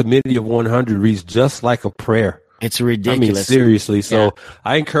by the Committee of 100 reads just like a prayer. It's ridiculous. I mean, seriously. So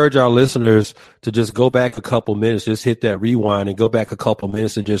I encourage our listeners to just go back a couple minutes, just hit that rewind and go back a couple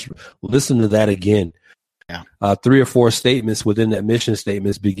minutes and just listen to that again. 3 or 4 statements within that mission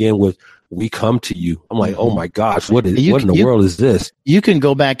statements begin with "We come to you." I'm like, oh my gosh, what in the world is this? You can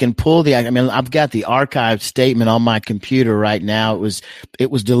go back and pull I've got the archived statement on my computer right now.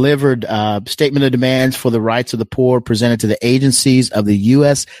 It was delivered, statement of demands for the rights of the poor presented to the agencies of the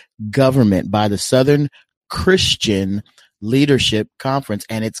U.S. government by the Southern Christian Leadership Conference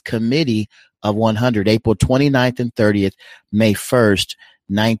and its Committee of 100, April 29th and 30th, May 1st,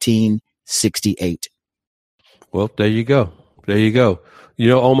 1968. Well, there you go.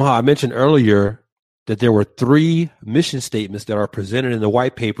 Omaha, I mentioned earlier that there were 3 mission statements that are presented in the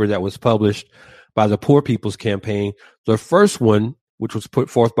white paper that was published by the Poor People's Campaign. The first one, which was put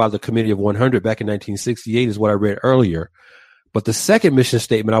forth by the Committee of 100 back in 1968, is what I read earlier. But the second mission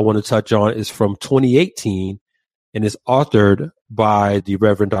statement I want to touch on is from 2018 and is authored by the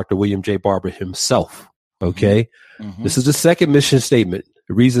Reverend Dr. William J. Barber himself. Okay. Mm-hmm. This is the second mission statement.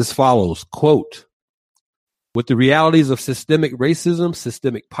 It reads as follows, quote, "With the realities of systemic racism,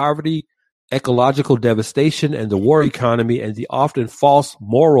 systemic poverty, ecological devastation, and the war economy, and the often false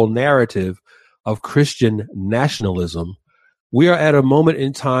moral narrative of Christian nationalism, we are at a moment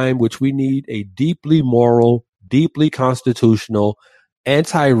in time which we need a deeply moral, deeply constitutional,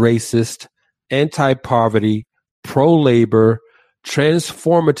 anti-racist, anti-poverty, pro-labor,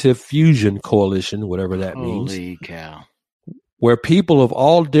 transformative fusion coalition," whatever that means. Holy cow. "Where people of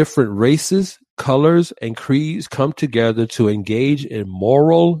all different races, colors, and creeds come together to engage in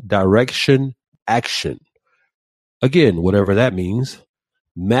moral direction action." Again, whatever that means.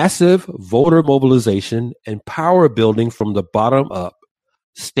 "Massive voter mobilization and power building from the bottom up,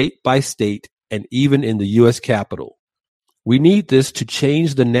 state by state, and even in the U.S. Capitol. We need this to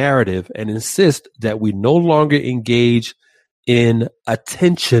change the narrative and insist that we no longer engage in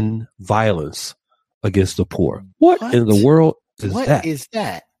attention violence against the poor." What in the world is that? What is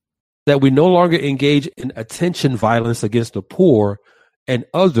that? That we no longer engage in attention violence against the poor and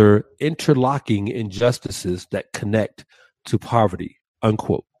other interlocking injustices that connect to poverty,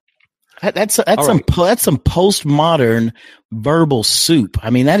 unquote. That's some postmodern verbal soup. I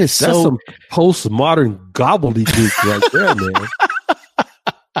mean, that's some postmodern gobbledygook right there, man.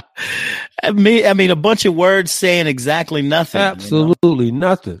 I mean, a bunch of words saying exactly nothing. Absolutely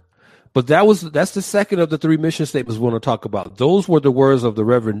nothing. But that's the second of the 3 mission statements we want to talk about. Those were the words of the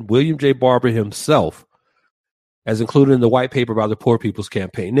Reverend William J. Barber himself, as included in the white paper by the Poor People's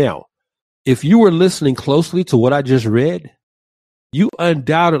Campaign. Now, if you were listening closely to what I just read, you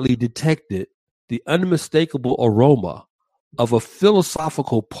undoubtedly detected the unmistakable aroma of a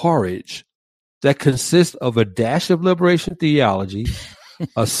philosophical porridge that consists of a dash of liberation theology,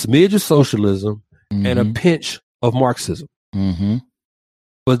 a smidge of socialism, and a pinch of Marxism. Mm-hmm.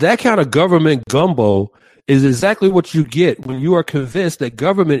 But that kind of government gumbo is exactly what you get when you are convinced that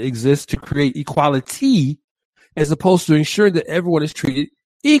government exists to create equality as opposed to ensuring that everyone is treated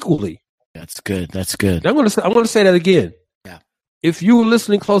equally. That's good. I'm going to say that again. Yeah. If you were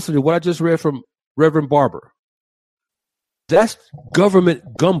listening closely to what I just read from Reverend Barber, that's government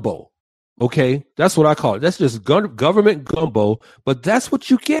gumbo. Okay? That's what I call it. That's just government gumbo, but that's what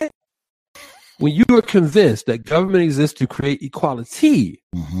you get when you are convinced that government exists to create equality,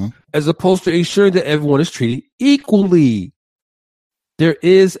 as opposed to ensuring that everyone is treated equally. There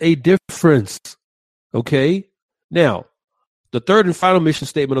is a difference. Okay? Now, the third and final mission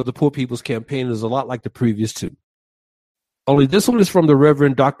statement of the Poor People's Campaign is a lot like the previous 2. Only this one is from the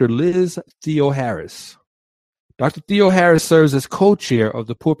Reverend Dr. Liz Theoharis. Dr. Theoharis serves as co-chair of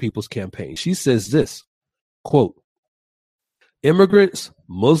the Poor People's Campaign. She says this, quote, "Immigrants,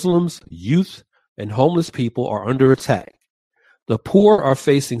 Muslims, youth, and homeless people are under attack. The poor are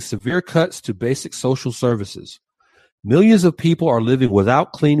facing severe cuts to basic social services. Millions of people are living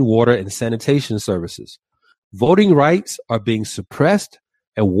without clean water and sanitation services. Voting rights are being suppressed,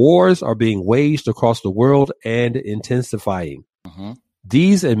 and wars are being waged across the world and intensifying.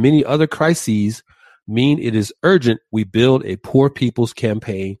 These and many other crises mean it is urgent we build a Poor People's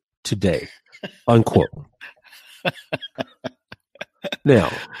Campaign today." Unquote.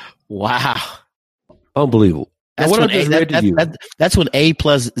 Now, wow. Unbelievable. That's when A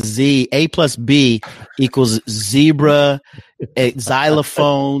plus B equals zebra, a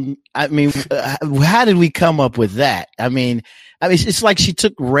xylophone. I mean, how did we come up with that? I mean, it's like she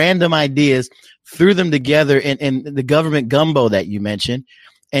took random ideas, threw them together in the government gumbo that you mentioned,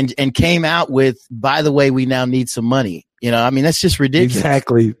 and came out with, by the way, we now need some money. You know, I mean, that's just ridiculous.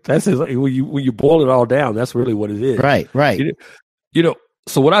 Exactly. That's like, when you boil it all down, that's really what it is. Right. You know,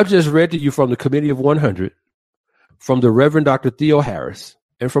 so what I've just read to you from the Committee of 100, from the Reverend Dr. Theoharis,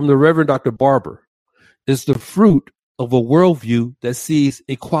 and from the Reverend Dr. Barber is the fruit of a worldview that sees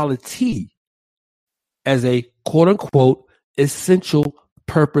equality as a quote unquote essential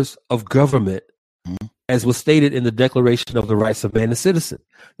purpose of government, as was stated in the Declaration of the Rights of Man and Citizen.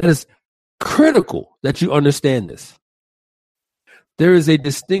 That is critical that you understand this. There is a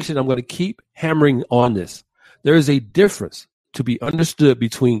distinction. I'm going to keep hammering on this. There is a difference to be understood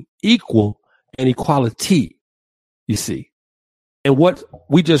between equal and equality, you see. And what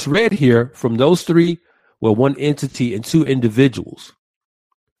we just read here from those three, well, one entity and two individuals,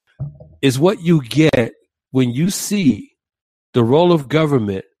 is what you get when you see the role of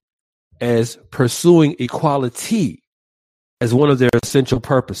government as pursuing equality as one of their essential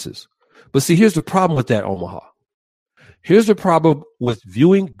purposes. But see, here's the problem with that, Omaha. Here's the problem with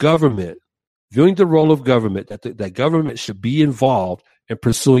viewing government, viewing the role of government, that government should be involved in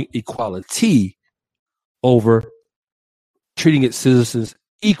pursuing equality over treating its citizens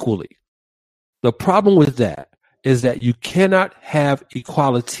equally. The problem with that is that you cannot have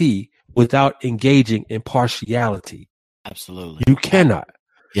equality without engaging in partiality. Absolutely. You cannot.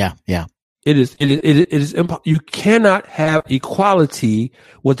 Yeah. It is you cannot have equality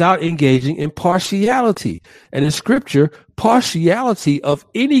without engaging in partiality. And in scripture, partiality of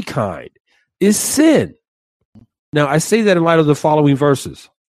any kind is sin. Now, I say that in light of the following verses.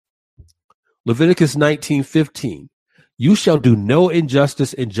 Leviticus 19:15. You shall do no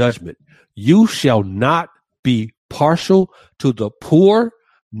injustice in judgment. You shall not be partial to the poor,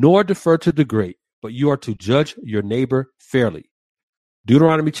 nor defer to the great, but you are to judge your neighbor fairly.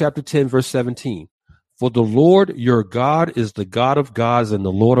 Deuteronomy chapter 10, verse 17. For the Lord your God is the God of gods and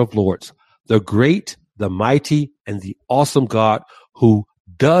the Lord of lords, the great, the mighty, and the awesome God who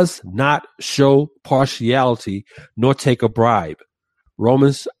does not show partiality nor take a bribe.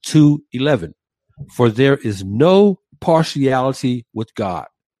 Romans 2:11. For there is no partiality with God.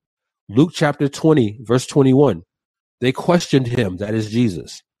 Luke chapter 20, verse 21. They questioned him, that is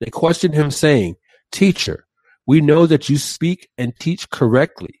Jesus. They questioned him saying, Teacher, we know that you speak and teach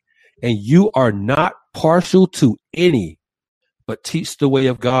correctly, and you are not partial to any, but teach the way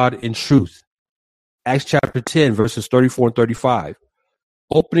of God in truth. Acts chapter 10, verses 34 and 35.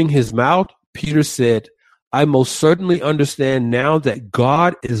 Opening his mouth, Peter said, I most certainly understand now that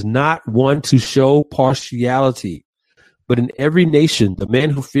God is not one to show partiality, but in every nation, the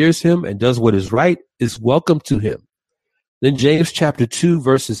man who fears him and does what is right is welcome to him. Then James chapter 2,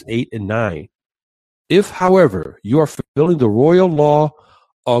 verses 8 and 9. If, however, you are fulfilling the royal law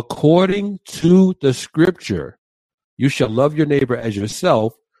according to the scripture, you shall love your neighbor as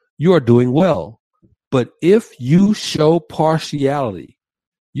yourself, you are doing well. But if you show partiality,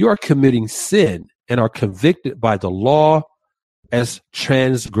 you are committing sin and are convicted by the law as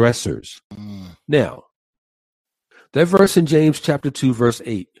transgressors. Now, that verse in James chapter 2, verse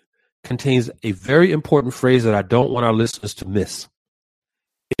 8 contains a very important phrase that I don't want our listeners to miss.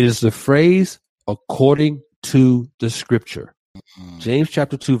 It is the phrase, according to the scripture. James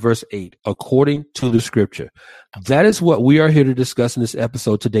chapter 2, verse 8, according to the scripture. That is what we are here to discuss in this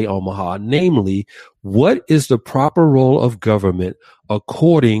episode today, Omaha. Namely, what is the proper role of government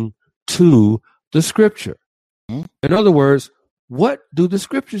according to the scripture? In other words, what do the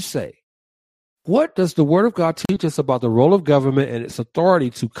scriptures say? What does the word of God teach us about the role of government and its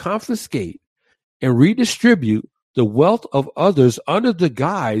authority to confiscate and redistribute the wealth of others under the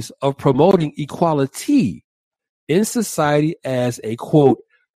guise of promoting equality in society as a, quote,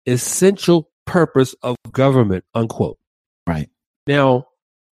 essential purpose of government, unquote. Right. Now,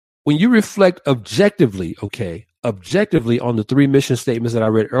 when you reflect objectively on the three mission statements that I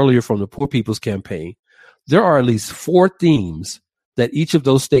read earlier from the Poor People's Campaign, there are at least four themes that each of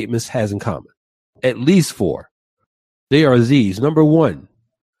those statements has in common. At least four. They are these. Number one,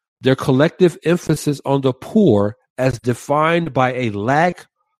 their collective emphasis on the poor as defined by a lack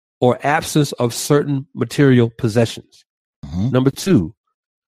or absence of certain material possessions. Number two,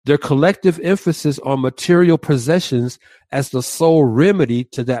 their collective emphasis on material possessions as the sole remedy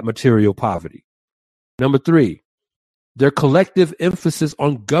to that material poverty. Number three, their collective emphasis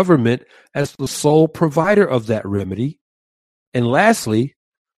on government as the sole provider of that remedy. And lastly,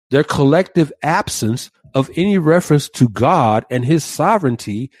 their collective absence of any reference to God and his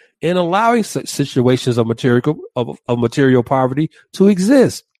sovereignty in allowing such situations of material poverty to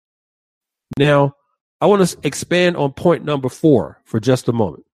exist. Now, I want to expand on point number 4 for just a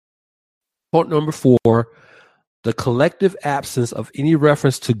moment. Point number 4, the collective absence of any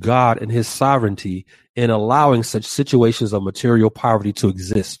reference to God and his sovereignty in allowing such situations of material poverty to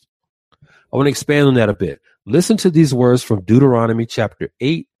exist. I want to expand on that a bit. Listen to these words from Deuteronomy chapter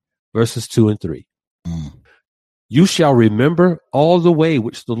 8, verses 2 and 3. You shall remember all the way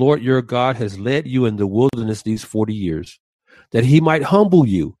which the Lord your God has led you in the wilderness these 40 years, that he might humble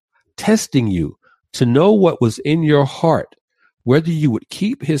you, testing you to know what was in your heart, whether you would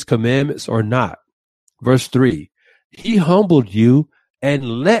keep his commandments or not. Verse 3, he humbled you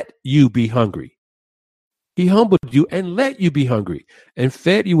and let you be hungry. He humbled you and let you be hungry, and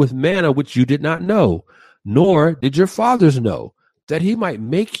fed you with manna which you did not know, nor did your fathers know, that he might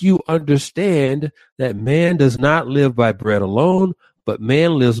make you understand that man does not live by bread alone, but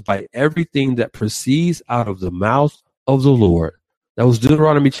man lives by everything that proceeds out of the mouth of the Lord. That was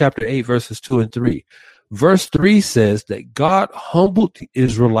Deuteronomy chapter 8, verses 2 and 3. Verse 3 says that God humbled the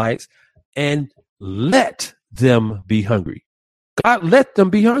Israelites and let them be hungry. God let them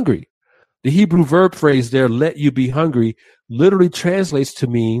be hungry. The Hebrew verb phrase there, let you be hungry, literally translates to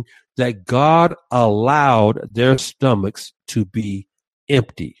mean that God allowed their stomachs to be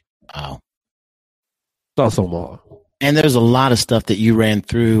empty. Wow. Thoughts on that? And there's a lot of stuff that you ran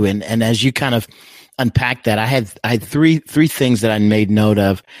through. And as you kind of unpack that, I had three things that I made note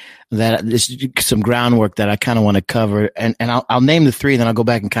of, that this some groundwork that I kind of want to cover. And I'll name the three, and then I'll go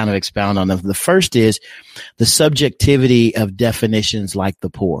back and kind of expound on them. The first is the subjectivity of definitions like the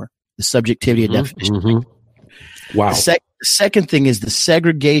poor. The subjectivity of definition. Mm-hmm. Wow. The second thing is the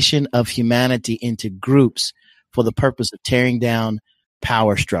segregation of humanity into groups for the purpose of tearing down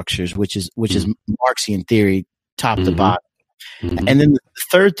power structures, which is Marxian theory, top to bottom. Mm-hmm. And then the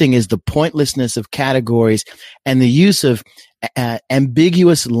third thing is the pointlessness of categories and the use of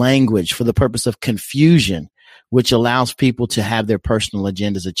ambiguous language for the purpose of confusion, which allows people to have their personal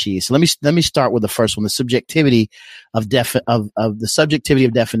agendas achieved. So let me start with the first one: the subjectivity of the subjectivity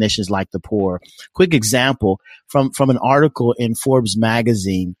of definitions like the poor. Quick example from an article in Forbes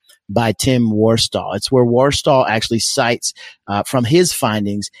magazine by Tim Worstall. It's where Worstall actually cites from his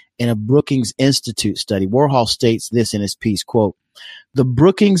findings in a Brookings Institute study. Warhol states this in his piece, quote, "The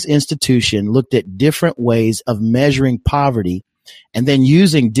Brookings Institution looked at different ways of measuring poverty and then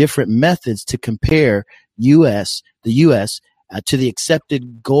using different methods to compare the U.S. To the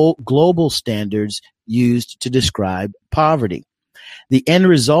accepted global standards used to describe poverty. The end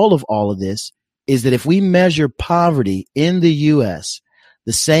result of all of this is that if we measure poverty in the U.S.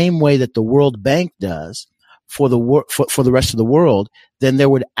 the same way that the World Bank does for the rest of the world, then there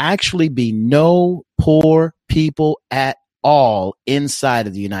would actually be no poor people at all inside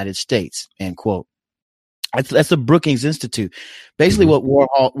of the United States," end quote. That's the Brookings Institute. Basically, what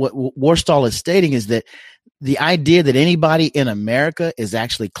Worstall is stating is that the idea that anybody in America is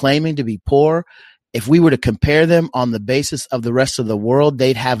actually claiming to be poor, if we were to compare them on the basis of the rest of the world,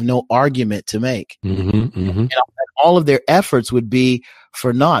 they'd have no argument to make. And all of their efforts would be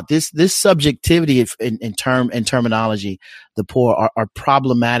for naught. This subjectivity in terminology, the poor are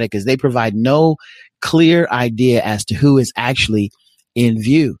problematic, as they provide no clear idea as to who is actually in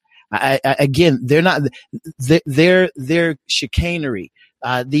view. Again, they're not, they're chicanery.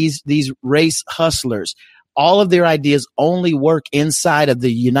 These race hustlers, all of their ideas only work inside of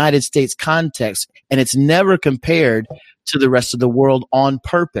the United States context, and it's never compared to the rest of the world on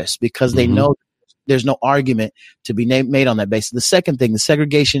purpose, because they know there's no argument to be made on that basis. The second thing, the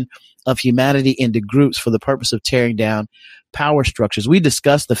segregation of humanity into groups for the purpose of tearing down power structures. We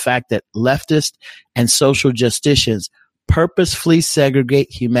discussed the fact that leftists and social justicians purposefully segregate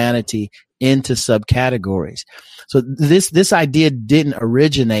humanity into subcategories. So this idea didn't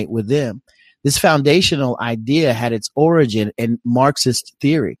originate with them. This foundational idea had its origin in Marxist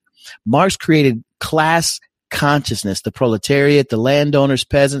theory. Marx created class consciousness, the proletariat, the landowners,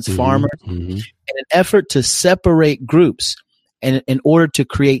 peasants, farmers, in an effort to separate groups and in order to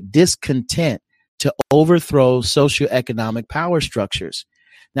create discontent to overthrow socioeconomic power structures.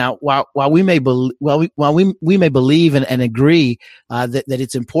 Now, while we may believe and agree that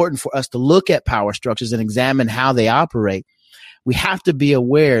it's important for us to look at power structures and examine how they operate, we have to be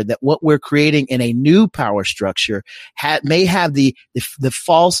aware that what we're creating in a new power structure may have the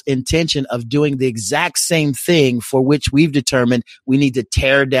false intention of doing the exact same thing for which we've determined we need to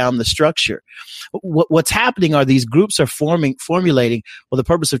tear down the structure. What's happening are these groups are formulating for the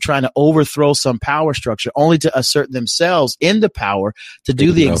purpose of trying to overthrow some power structure, only to assert themselves into power to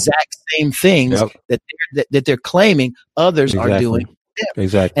do the exact same things that they're claiming others are doing.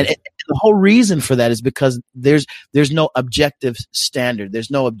 Exactly. And the whole reason for that is because there's no objective standard. There's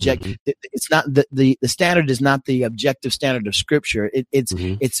no objective. It's not the standard is not the objective standard of Scripture.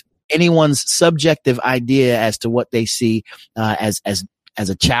 It's anyone's subjective idea as to what they see as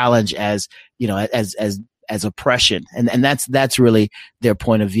a challenge, as oppression, and that's really their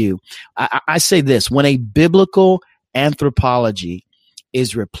point of view. I say this: when a biblical anthropology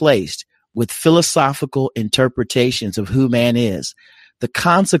is replaced with philosophical interpretations of who man is, the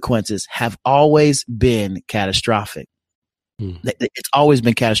consequences have always been catastrophic. It's always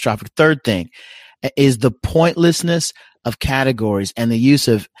been catastrophic. Third thing, is the pointlessness of categories and the use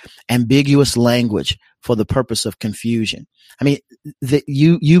of ambiguous language for the purpose of confusion. I mean,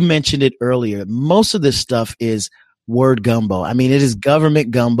 you mentioned it earlier. Most of this stuff is word gumbo. I mean, it is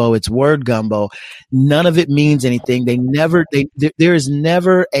government gumbo. It's word gumbo. None of it means anything. There is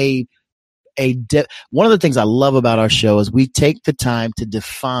never one of the things I love about our show is we take the time to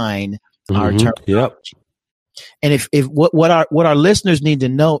define our terminology. Yep. And if what our listeners need to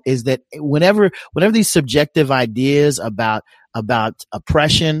know is that whenever these subjective ideas about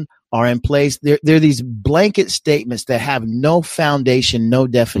oppression are in place, there are these blanket statements that have no foundation, no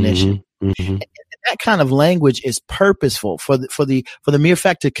definition. Mm-hmm. And that kind of language is purposeful for the mere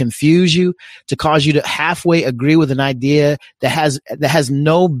fact to confuse you, to cause you to halfway agree with an idea that has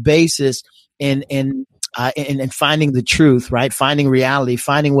no basis in finding the truth, right? Finding reality,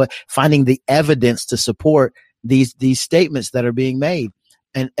 finding the evidence to support these statements that are being made.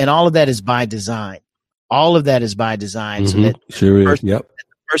 And all of that is by design. All of that is by design. So that the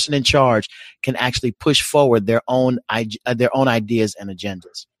person in charge can actually push forward their own ideas and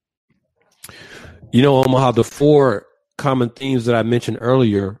agendas. You know, Omaha, the 4 common themes that I mentioned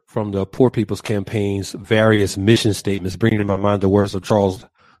earlier from the Poor People's Campaign's various mission statements, bringing to my mind the words of Charles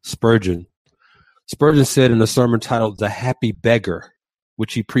Spurgeon. Spurgeon said in a sermon titled The Happy Beggar,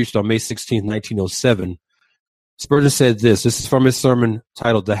 which he preached on May 16, 1907, Spurgeon said this is from his sermon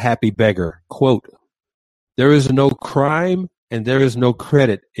titled The Happy Beggar, quote, "There is no crime and there is no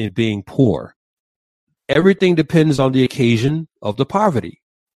credit in being poor. Everything depends on the occasion of the poverty.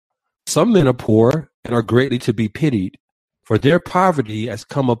 Some men are poor and are greatly to be pitied, for their poverty has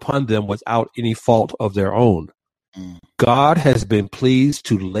come upon them without any fault of their own. God has been pleased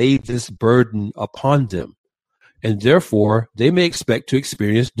to lay this burden upon them, and therefore they may expect to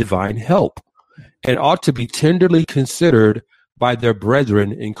experience divine help, and ought to be tenderly considered by their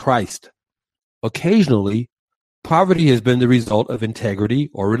brethren in Christ. Occasionally, poverty has been the result of integrity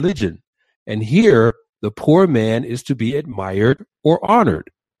or religion, and here the poor man is to be admired or honored.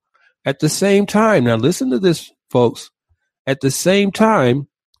 At the same time," now listen to this, folks, "at the same time,"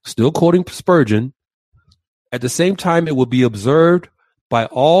 still quoting Spurgeon, "at the same time it will be observed by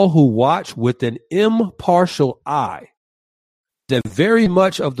all who watch with an impartial eye that very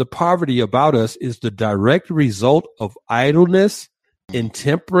much of the poverty about us is the direct result of idleness,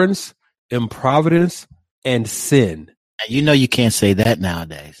 intemperance, improvidence, and sin." You know you can't say that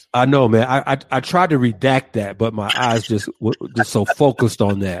nowadays. I know, man. I tried to redact that, but my eyes just so focused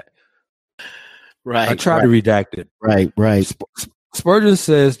on that. Right. I tried to redact it. Right. Spurgeon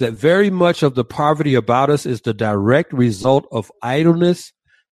says that very much of the poverty about us is the direct result of idleness,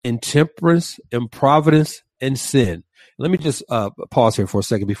 intemperance, improvidence, and sin. Let me just pause here for a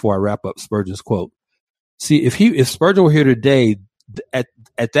second before I wrap up Spurgeon's quote. See, if Spurgeon were here today, at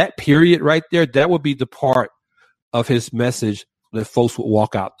that period right there, that would be the part of his message that folks would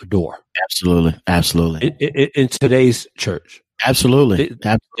walk out the door. Absolutely. In today's church. Absolutely.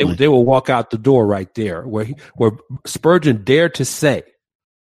 They will walk out the door right there where Spurgeon dared to say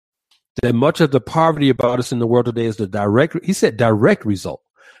that much of the poverty about us in the world today is the direct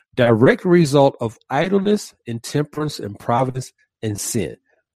result of idleness, intemperance, improvidence, and sin.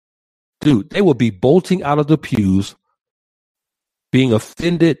 Dude, they will be bolting out of the pews, being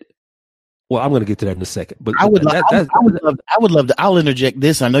offended. Well, I'm going to get to that in a second. But I would love to. I'll interject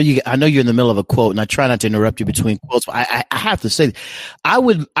this. I know you're in the middle of a quote, and I try not to interrupt you between quotes. But I have to say, I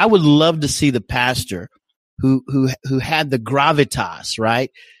would love to see the pastor who had the gravitas, right,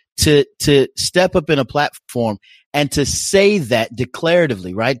 to step up in a platform and to say that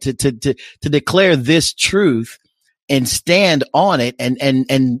declaratively, right, to declare this truth and stand on it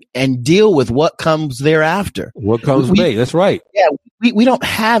and deal with what comes thereafter. What comes later. That's right. Yeah. We don't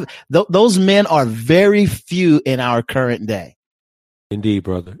have those men are very few in our current day. Indeed,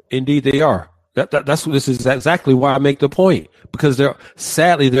 brother. Indeed, they are. This is exactly why I make the point, because there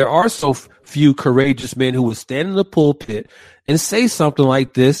are so few courageous men who will stand in the pulpit and say something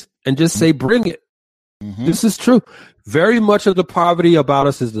like this and just say, "Bring it." Mm-hmm. This is true. Very much of the poverty about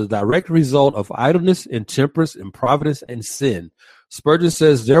us is the direct result of idleness, intemperance, improvidence, and sin. Spurgeon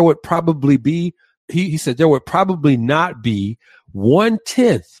says there would probably be. He said there would probably not be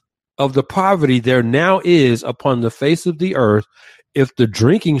 1/10 of the poverty there now is upon the face of the earth if the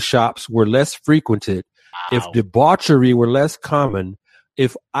drinking shops were less frequented, if debauchery were less common,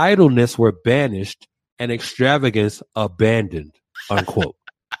 if idleness were banished, and extravagance abandoned, unquote.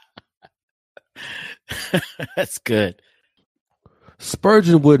 That's good.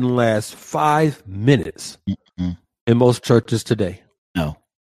 Spurgeon wouldn't last 5 minutes in most churches today. No.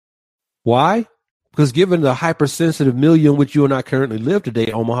 Why? Because given the hypersensitive milieu in which you and I currently live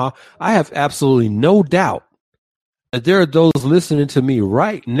today, Omaha, I have absolutely no doubt that there are those listening to me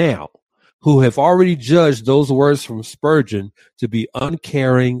right now who have already judged those words from Spurgeon to be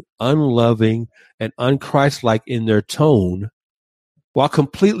uncaring, unloving, and unchristlike in their tone, while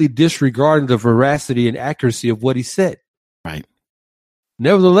completely disregarding the veracity and accuracy of what he said. Right.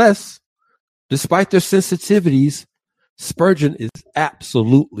 Nevertheless, despite their sensitivities, Spurgeon is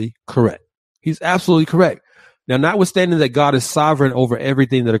absolutely correct. He's absolutely correct. Now, notwithstanding that God is sovereign over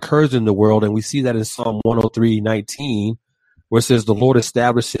everything that occurs in the world, and we see that in Psalm 103:19, where it says the Lord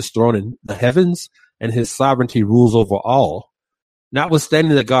established his throne in the heavens and his sovereignty rules over all.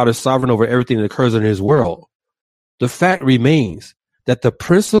 Notwithstanding that God is sovereign over everything that occurs in his world, the fact remains that the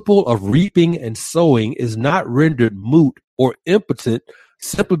principle of reaping and sowing is not rendered moot or impotent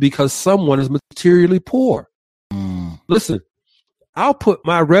simply because someone is materially poor. Listen, I'll put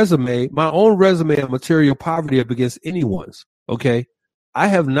my own resume of material poverty up against anyone's. Okay. I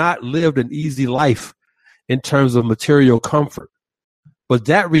have not lived an easy life in terms of material comfort, but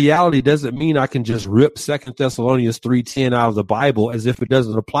that reality doesn't mean I can just rip 2 Thessalonians 3:10 out of the Bible as if it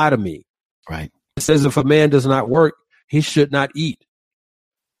doesn't apply to me. Right. It says if a man does not work, he should not eat.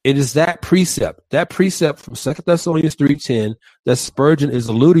 It is that precept from 2 Thessalonians 3:10 that Spurgeon is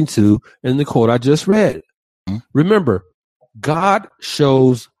alluding to in the quote I just read. Remember, God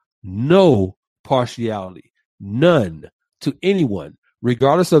shows no partiality, none, to anyone,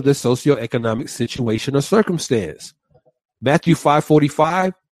 regardless of their socioeconomic situation or circumstance. Matthew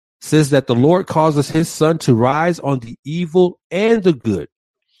 5:45 says that the Lord causes his sun to rise on the evil and the good,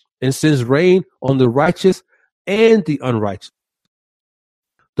 and sends rain on the righteous and the unrighteous.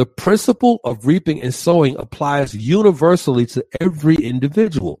 The principle of reaping and sowing applies universally to every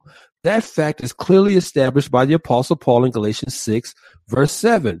individual. That fact is clearly established by the Apostle Paul in Galatians 6, verse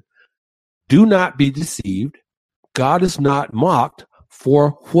 7. Do not be deceived. God is not mocked,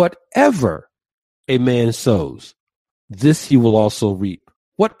 for whatever a man sows, this he will also reap.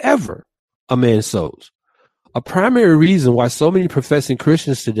 Whatever a man sows. A primary reason why so many professing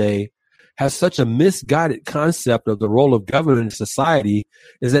Christians today have such a misguided concept of the role of government in society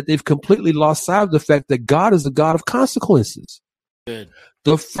is that they've completely lost sight of the fact that God is a God of consequences. Good.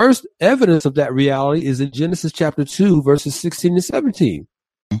 The first evidence of that reality is in Genesis chapter 2, verses 16 and 17.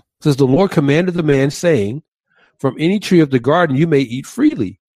 It says, the Lord commanded the man, saying, from any tree of the garden you may eat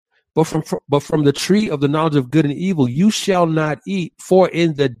freely, but from the tree of the knowledge of good and evil you shall not eat, for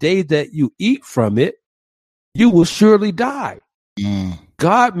in the day that you eat from it, you will surely die.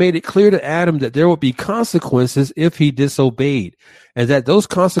 God made it clear to Adam that there would be consequences if he disobeyed, and that those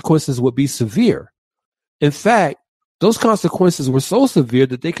consequences would be severe. In fact, those consequences were so severe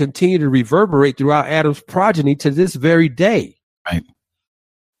that they continue to reverberate throughout Adam's progeny to this very day. Right.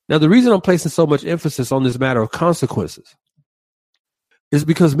 Now, the reason I'm placing so much emphasis on this matter of consequences is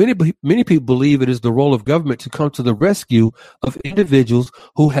because many people believe it is the role of government to come to the rescue of individuals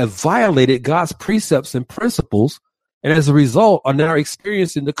who have violated God's precepts and principles, and as a result are now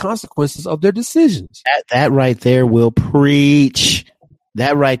experiencing the consequences of their decisions. That right there will preach.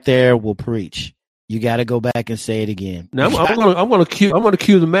 That right there will preach. You got to go back and say it again. Now I'm going to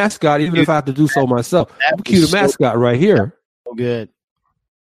cue the mascot, even if I have to do so myself. I'm going to cue the mascot right here. So good.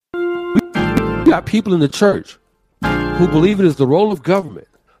 We got people in the church who believe it is the role of government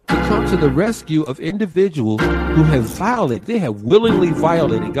to come to the rescue of individuals who have willingly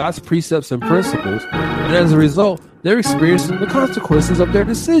violated God's precepts and principles, and as a result, they're experiencing the consequences of their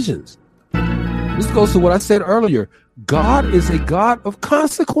decisions. This goes to what I said earlier. God is a God of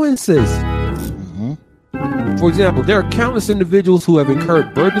consequences. For example, there are countless individuals who have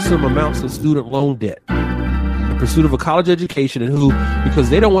incurred burdensome amounts of student loan debt in pursuit of a college education, and who, because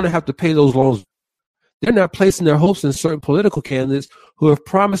they don't want to have to pay those loans, they're not placing their hopes in certain political candidates who have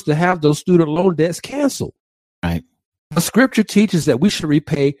promised to have those student loan debts canceled. Right. The scripture teaches that we should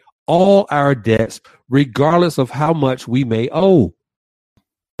repay all our debts, regardless of how much we may owe.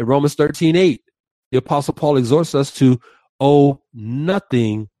 In Romans 13:8, the Apostle Paul exhorts us to owe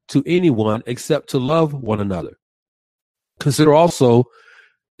nothing to anyone except to love one another. Consider also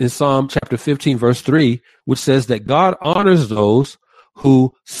in Psalm chapter 15, verse 3, which says that God honors those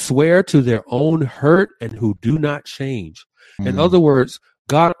who swear to their own hurt and who do not change. In other words,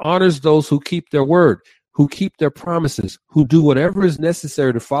 God honors those who keep their word, who keep their promises, who do whatever is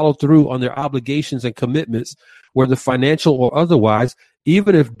necessary to follow through on their obligations and commitments, whether financial or otherwise,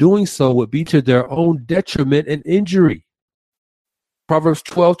 even if doing so would be to their own detriment and injury. Proverbs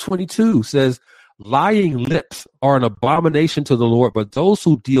 12:22 says, lying lips are an abomination to the Lord, but those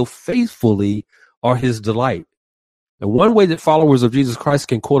who deal faithfully are his delight. And one way that followers of Jesus Christ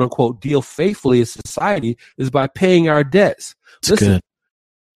can, quote unquote, deal faithfully in society is by paying our debts. Listen,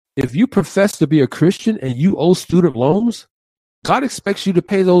 if you profess to be a Christian and you owe student loans, God expects you to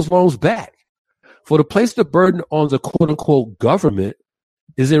pay those loans back. For to place the burden on the quote unquote government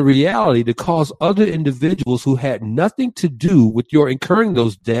is in reality to cause other individuals who had nothing to do with your incurring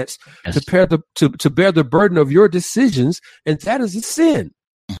those debts to bear the burden of your decisions, and that is a sin.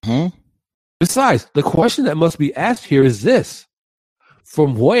 Mm-hmm. Besides, the question that must be asked here is this: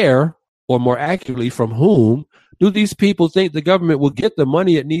 from where, or more accurately, from whom, do these people think the government will get the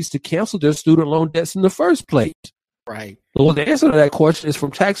money it needs to cancel their student loan debts in the first place? Right. Well, the answer to that question is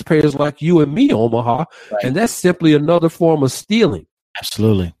from taxpayers like you and me, Omaha, right. And that's simply another form of stealing.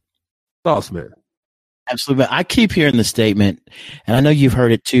 Absolutely. Thoughts, man? Absolutely. I keep hearing the statement, and I know you've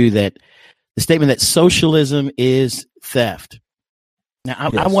heard it too, that the statement that socialism is theft. Now,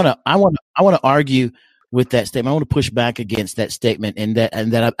 I want to argue with that statement. I want to push back against that statement, and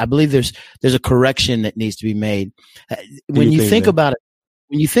that I believe there's a correction that needs to be made. When you think about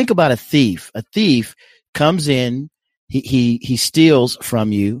a thief comes in, he steals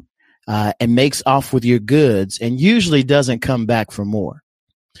from you, and makes off with your goods, and usually doesn't come back for more.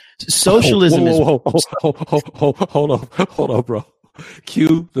 Socialism is. Hold on, bro.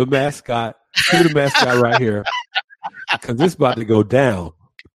 Cue the mascot right here, because it's about to go down.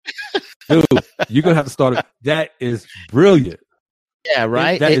 Dude, you're gonna have to start it. That is brilliant. Yeah,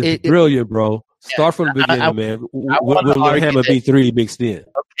 right. That is brilliant, bro. Start from the beginning, man. With Hammer B3 mixed in.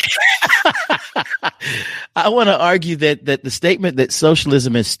 I want to argue that the statement that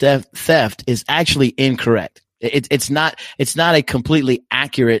socialism is theft is actually incorrect. It's not a completely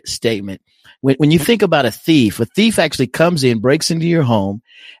accurate statement. When you think about a thief actually comes in, breaks into your home,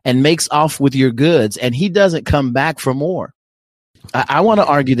 and makes off with your goods, and he doesn't come back for more. I want to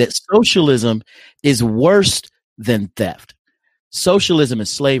argue that socialism is worse than theft. Socialism is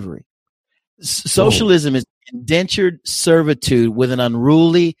slavery. Socialism is indentured servitude with an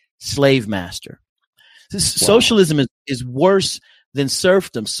unruly slave master. Socialism is worse than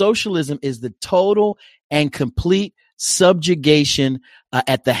serfdom. Socialism is the total and complete subjugation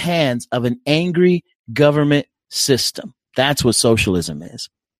at the hands of an angry government system. That's what socialism is.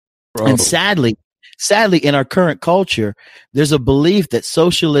 Bro. And sadly, in our current culture, there's a belief that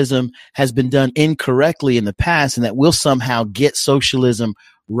socialism has been done incorrectly in the past, and that we'll somehow get socialism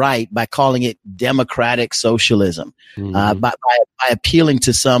right by calling it democratic socialism, by appealing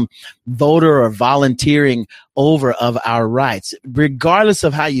to some voter or volunteering over of our rights, regardless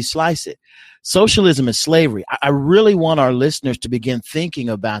of how you slice it. Socialism is slavery. I really want our listeners to begin thinking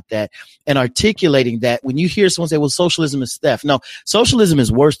about that and articulating that. When you hear someone say, well, socialism is theft. No, socialism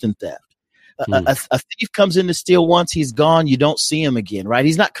is worse than theft. A thief comes in to steal once, he's gone. You don't see him again, right?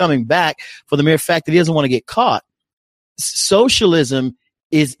 He's not coming back for the mere fact that he doesn't want to get caught. Socialism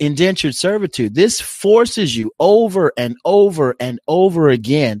is indentured servitude. This forces you over and over and over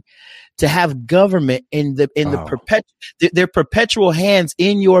again to have government in their perpetual hands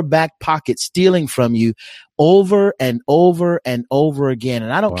in your back pocket, stealing from you over and over and over again.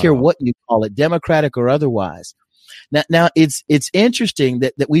 And I don't care what you call it, democratic or otherwise. Now it's interesting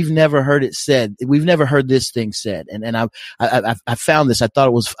that we've never heard it said. We've never heard this thing said. And I found this. I thought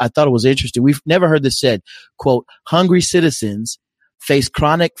it was interesting. We've never heard this said, quote, hungry citizens face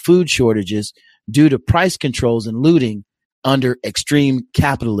chronic food shortages due to price controls and looting under extreme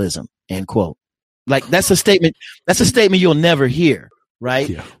capitalism, end quote. Like that's a statement you'll never hear, right?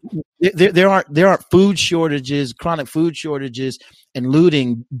 Yeah. There aren't food shortages, chronic food shortages and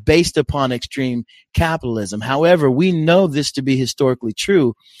looting based upon extreme capitalism. However, we know this to be historically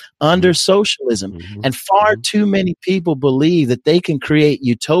true under socialism, and far too many people believe that they can create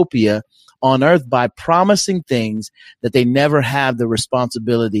utopia on earth by promising things that they never have the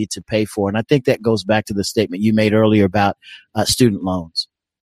responsibility to pay for. And I think that goes back to the statement you made earlier about student loans.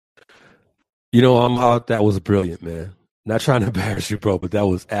 You know, that was brilliant, man. Not trying to embarrass you, bro, but that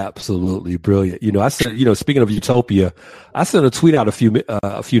was absolutely brilliant. You know, I said, you know, speaking of utopia, I sent a tweet out a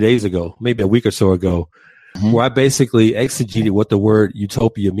few days ago, maybe a week or so ago, where I basically exegeted what the word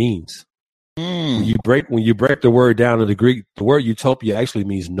utopia means. When you break the word down in the Greek, the word utopia actually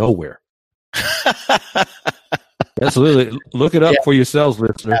means nowhere. Absolutely. Look it up for yourselves,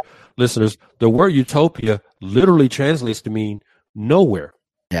 listeners. The word utopia literally translates to mean nowhere.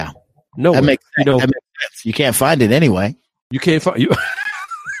 Yeah. Nowhere. That makes sense. You can't find it anyway. You can't find you.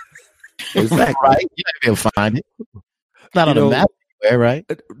 Exactly. Right? You're not going to find it. It's not on a map anywhere, right?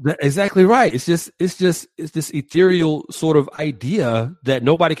 Exactly right. It's this ethereal sort of idea that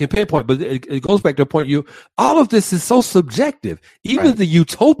nobody can pinpoint. But it goes back to the point all of this is so subjective. Even the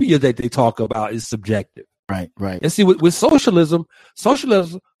utopia that they talk about is subjective. Right. And see, with socialism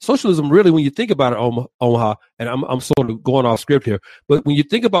really, when you think about it, Omaha, and I'm sort of going off script here, but when you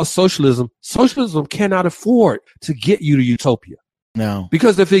think about socialism cannot afford to get you to utopia. No.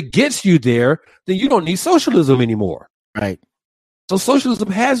 Because if it gets you there, then you don't need socialism anymore. Right. So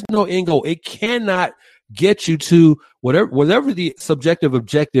socialism has no end goal. It cannot get you to whatever the subjective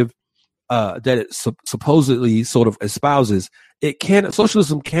objective that it supposedly sort of espouses.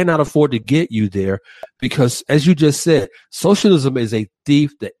 Socialism cannot afford to get you there because, as you just said, socialism is a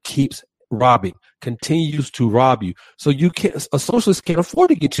thief that keeps robbing, continues to rob you. So a socialist can't afford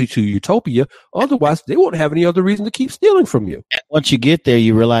to get you to utopia. Otherwise, they won't have any other reason to keep stealing from you. And once you get there,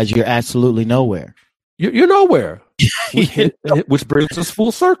 you realize you're absolutely nowhere. You're nowhere, which brings us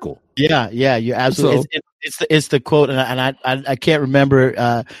full circle. Yeah, you're absolutely. It's the quote, and I can't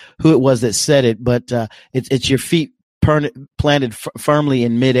remember who it was that said it, but it's your feet planted firmly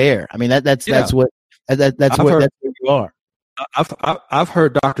in midair. I mean that's where you are. I've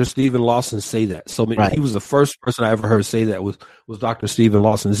heard Dr. Stephen Lawson say that. So He was the first person I ever heard say that was Dr. Stephen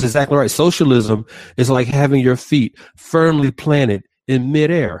Lawson. It's exactly right. Socialism is like having your feet firmly planted in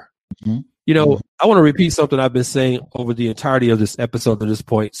midair. Mm-hmm. You know, I want to repeat something I've been saying over the entirety of this episode to this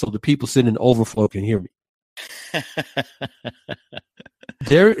point, so the people sitting in overflow can hear me.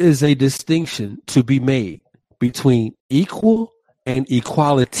 There is a distinction to be made between equal and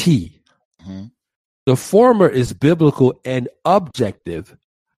equality. Mm-hmm. The former is biblical and objective.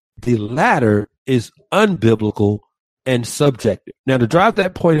 The latter is unbiblical and subjective. Now, to drive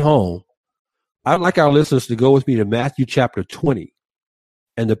that point home, I'd like our listeners to go with me to Matthew chapter 20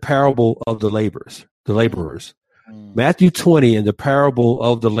 and the parable of the laborers. Matthew 20 and the parable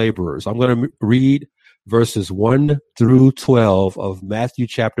of the laborers. I'm going to read verses 1 through 12 of Matthew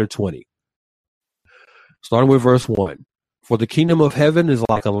chapter 20. Starting with verse 1. For the kingdom of heaven is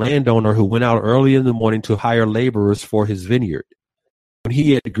like a landowner who went out early in the morning to hire laborers for his vineyard. When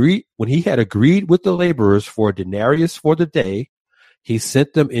he had agreed with the laborers for a denarius for the day, he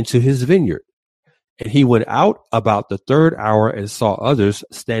sent them into his vineyard. And he went out about the third hour and saw others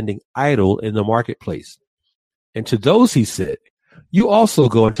standing idle in the marketplace. And to those he said, you also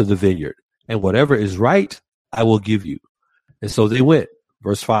go into the vineyard, and whatever is right, I will give you. And so they went.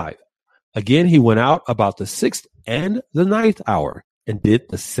 Verse 5. Again, he went out about the 6th and the 9th hour and did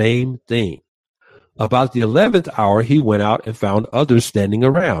the same thing. About the 11th hour, he went out and found others standing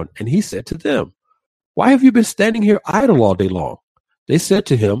around. And he said to them, why have you been standing here idle all day long? They said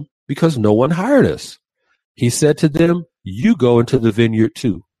to him, because no one hired us. He said to them, you go into the vineyard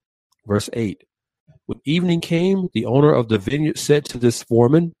too. Verse 8. When evening came, the owner of the vineyard said to this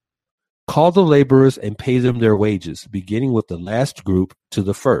foreman, call the laborers and pay them their wages, beginning with the last group to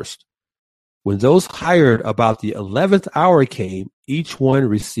the first. When those hired about the 11th hour came, each one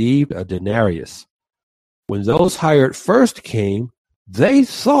received a denarius. When those hired first came, they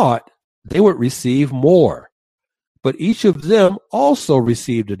thought they would receive more, but each of them also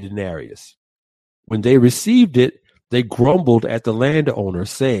received a denarius. When they received it, they grumbled at the landowner,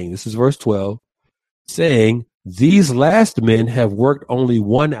 saying, this is verse 12, saying, these last men have worked only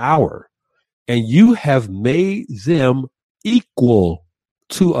 1 hour, and you have made them equal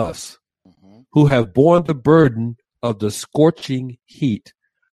to us, who have borne the burden of the scorching heat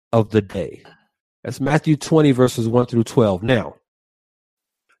of the day. That's Matthew 20, verses 1 through 12. Now,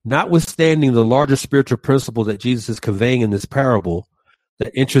 notwithstanding the larger spiritual principle that Jesus is conveying in this parable,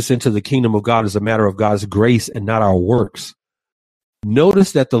 that interest into the kingdom of God is a matter of God's grace and not our works,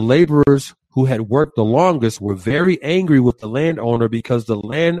 notice that the laborers who had worked the longest were very angry with the landowner because the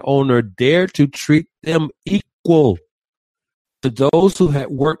landowner dared to treat them equal to those who had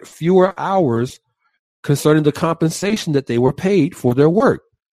worked fewer hours concerning the compensation that they were paid for their work.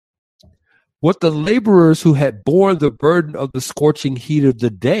 What the laborers who had borne the burden of the scorching heat of the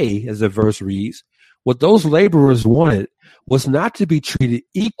day, as the verse reads, what those laborers wanted was not to be treated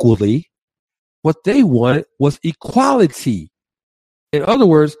equally. What they wanted was equality. In other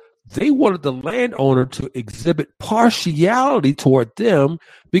words, they wanted the landowner to exhibit partiality toward them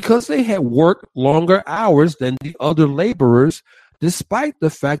because they had worked longer hours than the other laborers, despite the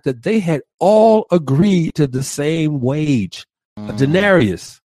fact that they had all agreed to the same wage, a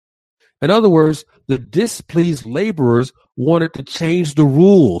denarius. In other words, the displeased laborers wanted to change the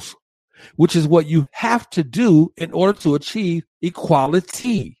rules, which is what you have to do in order to achieve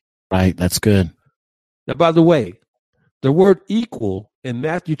equality. Right. That's good. Now, by the way, the word equal in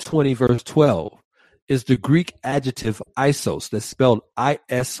Matthew 20, verse 12, is the Greek adjective isos, that's spelled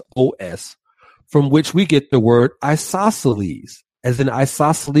I-S-O-S, from which we get the word isosceles, as in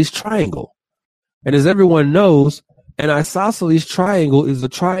isosceles triangle. And as everyone knows, An isosceles triangle is a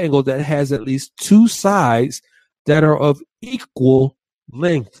triangle that has at least two sides that are of equal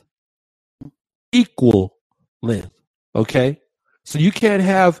length. Equal length. Okay? So you can't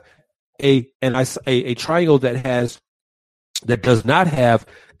have a triangle that does not have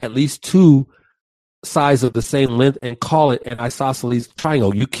at least two sides of the same length and call it an isosceles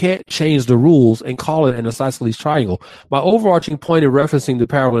triangle. You can't change the rules and call it an isosceles triangle. My overarching point in referencing the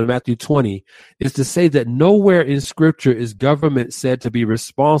parable in Matthew 20 is to say that nowhere in Scripture is government said to be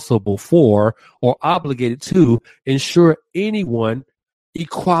responsible for or obligated to ensure anyone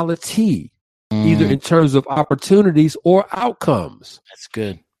equality, either in terms of opportunities or outcomes. That's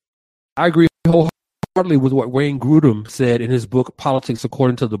good. I agree wholeheartedly with what Wayne Grudem said in his book, Politics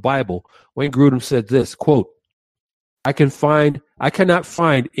According to the Bible. Wayne Grudem said this, quote, I cannot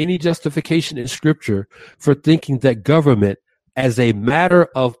find any justification in Scripture for thinking that government as a matter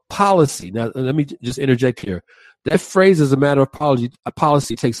of policy. Now, let me just interject here. That phrase as a matter of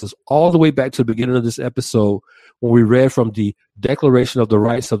policy takes us all the way back to the beginning of this episode when we read from the Declaration of the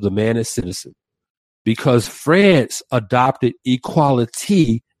Rights of the Man and Citizen. Because France adopted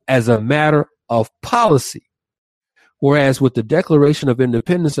equality as a matter of policy. Whereas with the Declaration of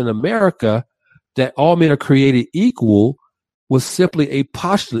Independence in America, that all men are created equal was simply a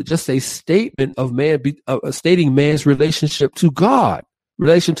postulate, just a statement of stating man's relationship to God,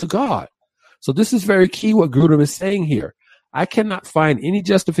 relation to God. So this is very key what Grudem is saying here. I cannot find any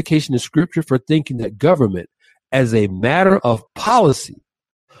justification in Scripture for thinking that government, as a matter of policy,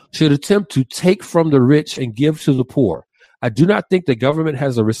 should attempt to take from the rich and give to the poor. I do not think the government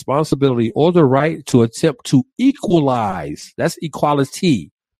has a responsibility or the right to attempt to equalize. That's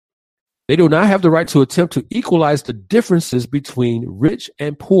equality. They do not have the right to attempt to equalize the differences between rich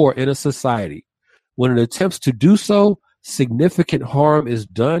and poor in a society. When it attempts to do so, significant harm is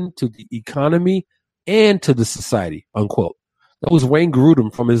done to the economy and to the society, unquote. That was Wayne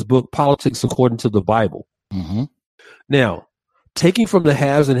Grudem from his book, Politics According to the Bible. Mm-hmm. Now, taking from the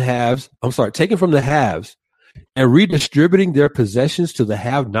haves and redistributing their possessions to the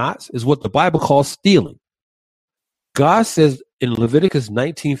have-nots is what the Bible calls stealing. God says in Leviticus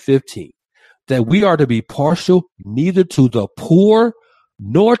 19:15 that we are to be partial neither to the poor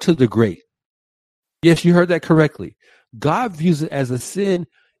nor to the great. Yes, you heard that correctly. God views it as a sin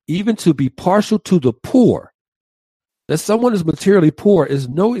even to be partial to the poor. That someone is materially poor is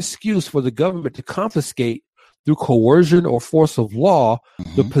no excuse for the government to confiscate through coercion or force of law,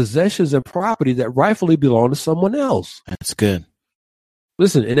 the possessions and property that rightfully belong to someone else. That's good.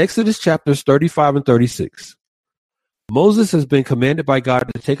 Listen, in Exodus chapters 35 and 36, Moses has been commanded by God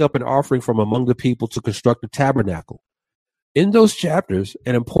to take up an offering from among the people to construct a tabernacle. In those chapters,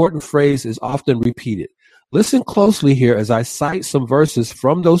 an important phrase is often repeated. Listen closely here as I cite some verses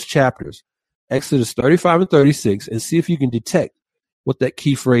from those chapters, Exodus 35 and 36, and see if you can detect what that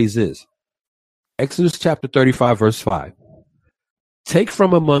key phrase is. Exodus chapter 35, verse 5. Take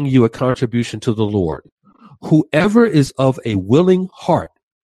from among you a contribution to the Lord. Whoever is of a willing heart,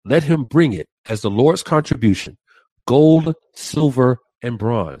 let him bring it as the Lord's contribution, gold, silver, and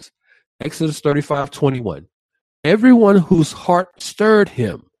bronze. Exodus 35:21. Everyone whose heart stirred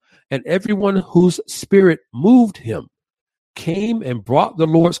him and everyone whose spirit moved him came and brought the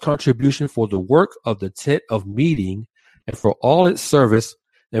Lord's contribution for the work of the tent of meeting and for all its service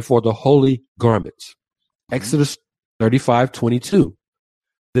and for the holy garments. Exodus 35:22.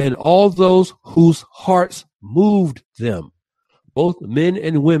 Then all those whose hearts moved them, both men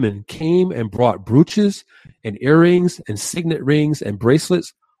and women, came and brought brooches and earrings and signet rings and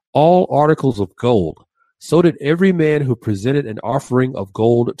bracelets, all articles of gold. So did every man who presented an offering of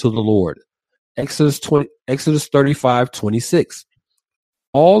gold to the Lord. Exodus 35:26.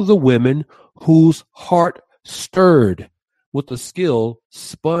 All the women whose heart stirred with the skill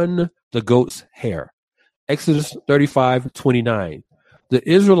spun the goat's hair. Exodus 35:29. The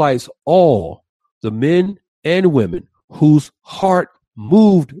Israelites, all the men and women whose heart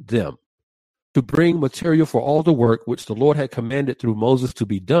moved them to bring material for all the work which the Lord had commanded through Moses to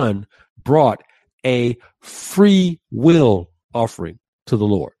be done, brought a free will offering to the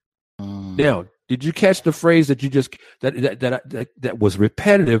Lord. Now, did you catch the phrase that you just that was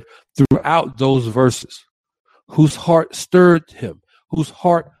repetitive throughout those verses? Whose heart stirred him, whose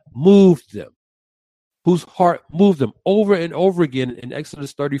heart moved them, whose heart moved them over and over again in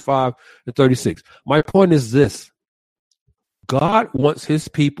Exodus 35 and 36. My point is this. God wants his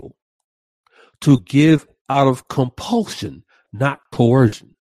people to give out of compulsion, not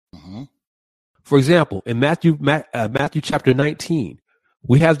coercion. For example, in Matthew chapter 19,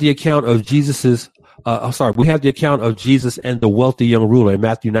 we have the account of Jesus and the wealthy young ruler in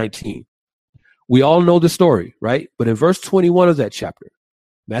Matthew 19, We all know the story, right? But in verse 21 of that chapter,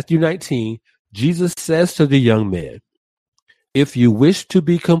 Matthew 19, Jesus says to the young man, if you wish to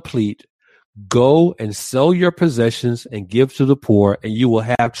be complete, go and sell your possessions and give to the poor, and you will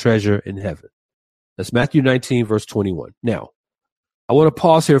have treasure in heaven. That's Matthew 19, verse 21. Now, I want to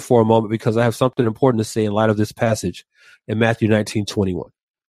pause here for a moment because I have something important to say in light of this passage in Matthew 19, 21.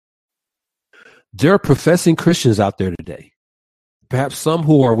 There are professing Christians out there today, perhaps some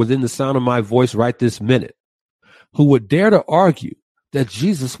who are within the sound of my voice right this minute, who would dare to argue that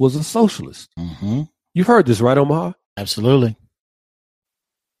Jesus was a socialist. Mm-hmm. You've heard this, right, Omaha? Absolutely.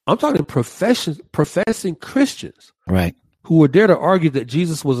 I'm talking professing Christians, right, who would dare to argue that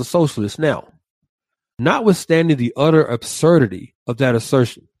Jesus was a socialist. Now, notwithstanding the utter absurdity of that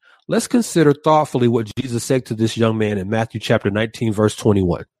assertion, let's consider thoughtfully what Jesus said to this young man in Matthew chapter 19, verse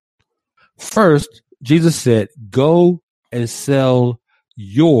 21. First, Jesus said, go and sell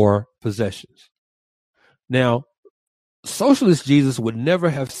your possessions. Now, socialist Jesus would never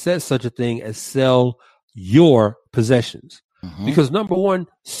have said such a thing as sell your possessions. Mm-hmm. Because number one,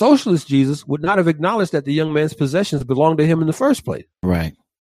 socialist Jesus would not have acknowledged that the young man's possessions belonged to him in the first place. Right.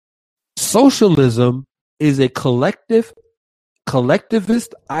 Socialism is a collectivist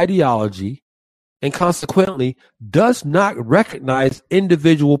ideology and consequently does not recognize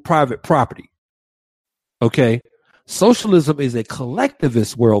individual private property. Okay? Socialism is a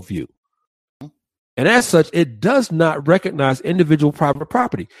collectivist worldview. And as such, it does not recognize individual private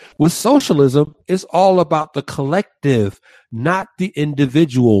property. With socialism, it's all about the collective, not the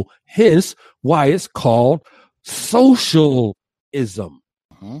individual. Hence, why it's called socialism.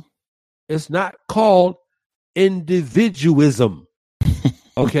 Mm-hmm. It's not called individualism.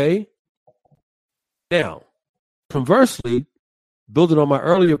 Okay? Now, conversely, building on my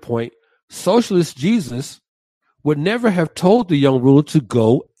earlier point, socialist Jesus would never have told the young ruler to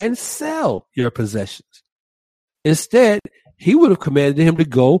go and sell your possessions. Instead, he would have commanded him to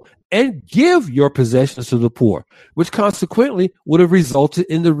go and give your possessions to the poor, which consequently would have resulted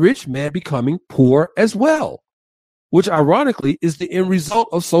in the rich man becoming poor as well, which ironically is the end result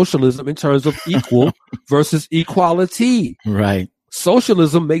of socialism in terms of equal versus equality. Right.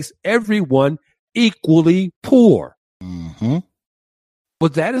 Socialism makes everyone equally poor. Mm-hmm.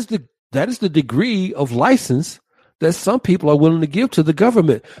 But that is the degree of license that some people are willing to give to the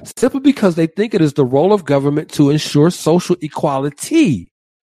government simply because they think it is the role of government to ensure social equality,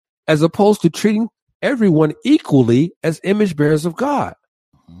 as opposed to treating everyone equally as image bearers of God.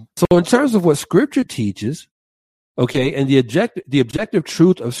 Mm-hmm. So in terms of what Scripture teaches, okay, and the objective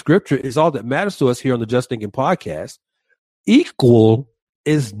truth of Scripture is all that matters to us here on the Just Thinking Podcast, equal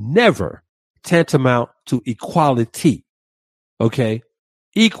is never tantamount to equality. Okay?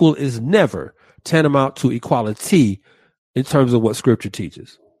 Equal is never tantamount to equality in terms of what Scripture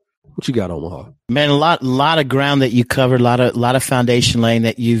teaches. What you got, Omaha? Man, a lot of ground that you covered, a lot of foundation laying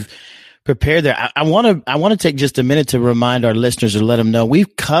that you've prepared there. I want to take just a minute to remind our listeners or let them know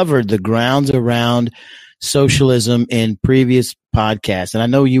we've covered the grounds around socialism in previous podcasts, and I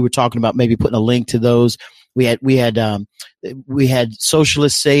know you were talking about maybe putting a link to those. We had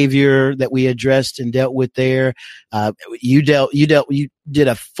socialist savior that we addressed and dealt with there. You did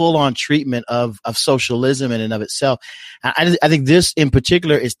a full on treatment of socialism in and of itself. I think this in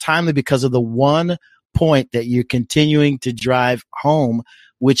particular is timely because of the one point that you're continuing to drive home,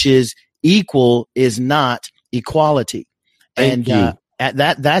 which is equal is not equality. Thank you.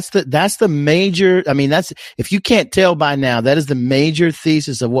 That's the major. I mean, that's, if you can't tell by now, that is the major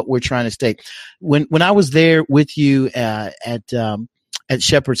thesis of what we're trying to state. When I was there with you at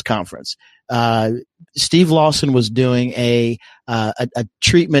Shepherd's Conference, Steve Lawson was doing a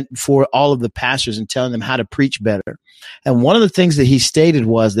treatment for all of the pastors and telling them how to preach better. And one of the things that he stated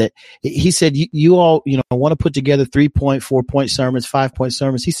was that he said, you all, want to put together 3-point, 4-point sermons, 5-point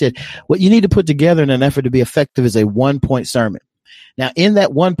sermons. He said, what you need to put together in an effort to be effective is a 1-point sermon. Now, in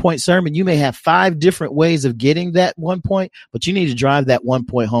that 1-point sermon, you may have 5 different ways of getting that 1 point, but you need to drive that 1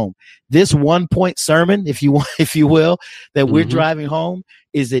 point home. This 1-point sermon, if you will, that we're driving home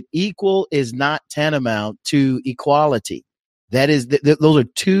is that equal is not tantamount to equality. That is, those are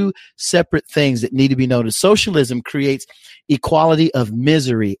 2 separate things that need to be noted. Socialism creates equality of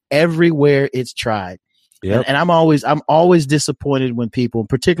misery everywhere it's tried. Yep. And I'm always disappointed when people,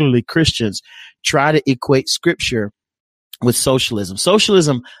 particularly Christians, try to equate Scripture with socialism.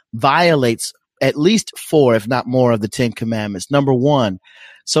 Socialism violates at least 4, if not more, of the 10 commandments. Number 1,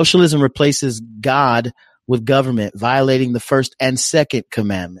 socialism replaces God with government, violating the first and second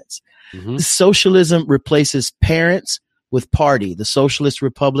commandments. Mm-hmm. Socialism replaces parents with party, the Socialist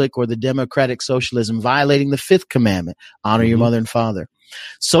Republic or the Democratic Socialism, violating the fifth commandment, honor your mother and father.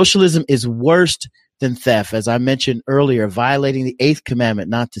 Socialism is worse than theft, as I mentioned earlier, violating the eighth commandment,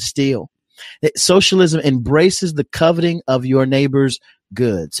 not to steal. Socialism embraces the coveting of your neighbor's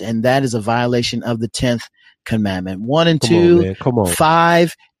goods, and that is a violation of the 10th commandment. 1 and 2,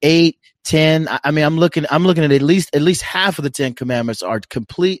 5, 8, 10. I mean, I'm looking at least half of the 10 commandments are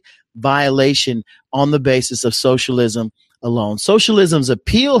complete violation on the basis of socialism alone. Socialism's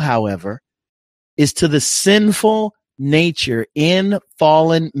appeal, however, is to the sinful nature in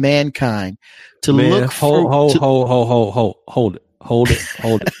fallen mankind to look for. Hold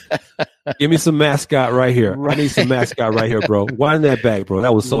it. Give me some mascot right here. Right. I need some mascot right here, bro. Wind that back, bro.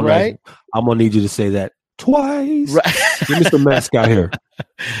 That was so nice. I'm gonna need you to say that twice. Right. Give me some mascot here.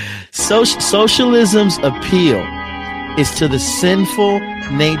 Socialism's appeal is to the sinful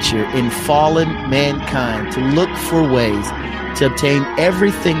nature in fallen mankind to look for ways to obtain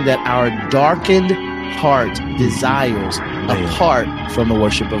everything that our darkened heart desires apart from the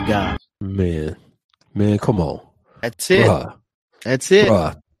worship of God. Man, come on. That's it. Bruh. That's it.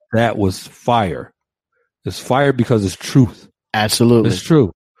 Bruh, that was fire. It's fire because it's truth. Absolutely. It's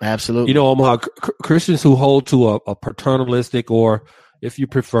true. Absolutely. You know, Christians who hold to a paternalistic, or if you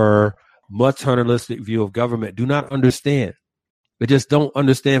prefer, maternalistic view of government do not understand. They just don't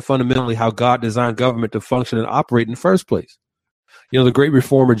understand fundamentally how God designed government to function and operate in the first place. You know, the great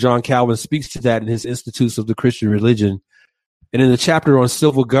reformer John Calvin speaks to that in his Institutes of the Christian Religion. And in the chapter on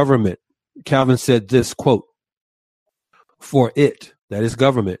civil government, Calvin said this, quote, "For it," that is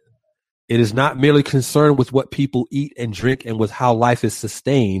government, "it is not merely concerned with what people eat and drink and with how life is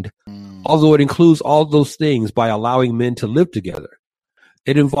sustained, although it includes all those things by allowing men to live together.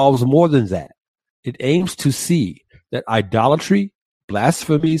 It involves more than that. It aims to see that idolatry,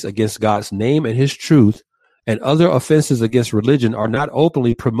 blasphemies against God's name and his truth, and other offenses against religion are not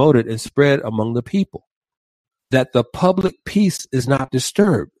openly promoted and spread among the people. That the public peace is not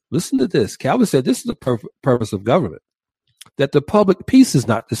disturbed." Listen to this. Calvin said this is the purpose of government. That the public peace is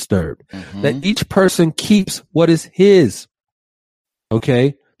not disturbed. That each person keeps what is his.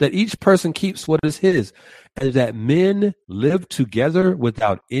 Okay? That each person keeps what is his. And that men live together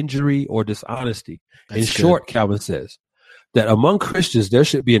without injury or dishonesty. In short, Calvin says that among Christians, there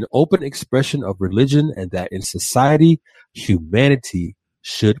should be an open expression of religion, and that in society, humanity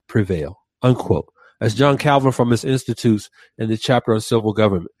should prevail. Unquote. That's John Calvin from his Institutes in the chapter on civil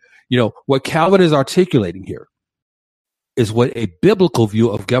government. You know, what Calvin is articulating here is what a biblical view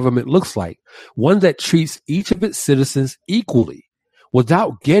of government looks like. One that treats each of its citizens equally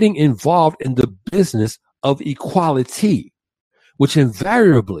without getting involved in the business of equality, which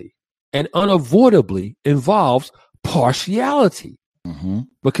invariably and unavoidably involves partiality.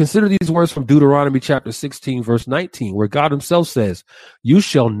 But consider these words from Deuteronomy chapter 16, verse 19, where God himself says, "You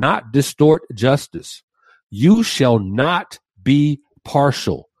shall not distort justice. You shall not be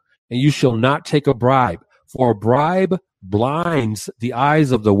partial, and you shall not take a bribe, for a bribe blinds the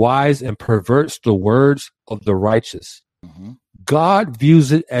eyes of the wise and perverts the words of the righteous." God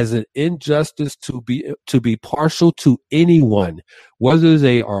views it as an injustice to be partial to anyone, whether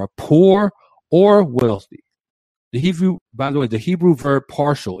they are poor or wealthy. By the way, the Hebrew verb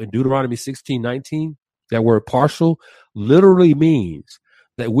partial in Deuteronomy 16:19, that word partial literally means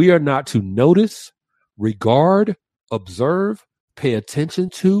that we are not to notice, regard, observe, pay attention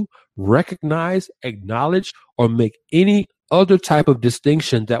to, recognize, acknowledge, or make any other type of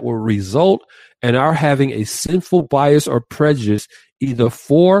distinction that will result in our having a sinful bias or prejudice either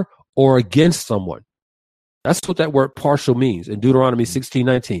for or against someone. That's what that word partial means in Deuteronomy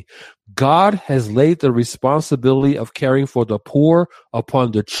 16:19. God has laid the responsibility of caring for the poor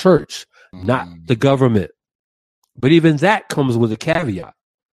upon the church, not the government. But even that comes with a caveat.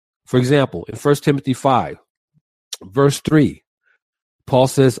 For example, in 1 Timothy 5, verse 3, Paul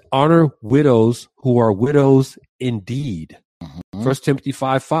says, "Honor widows who are widows indeed." 1 Timothy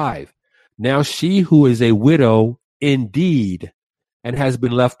 5:5. "Now she who is a widow indeed and has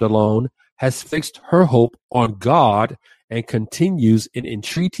been left alone has fixed her hope on God and continues in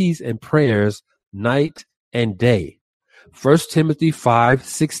entreaties and prayers night and day." 1 Timothy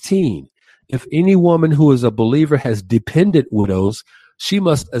 5:16. "If any woman who is a believer has dependent widows, she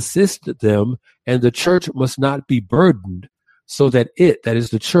must assist them, and the church must not be burdened, so that it," that is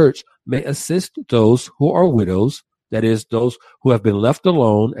the church, "may assist those who are widows," that is, those who have been left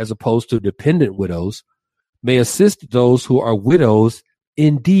alone as opposed to dependent widows, "may assist those who are widows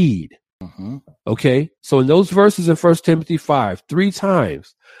indeed." Okay, so in those verses in 1 Timothy 5, 3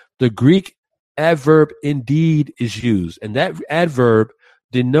 times, the Greek adverb indeed is used, and that adverb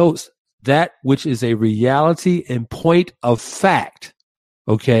denotes that which is a reality and point of fact,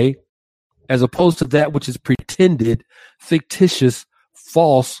 okay, as opposed to that which is pretended, fictitious,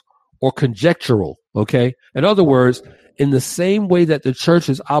 false, or conjectural, okay? In other words, in the same way that the church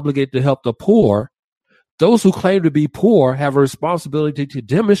is obligated to help the poor, those who claim to be poor have a responsibility to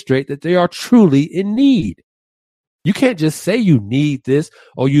demonstrate that they are truly in need. You can't just say you need this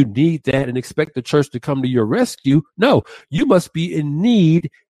or you need that and expect the church to come to your rescue. No, you must be in need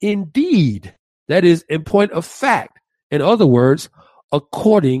indeed. That is, in point of fact. In other words,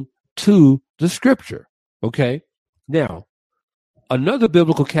 according to the scripture. Okay. Now, another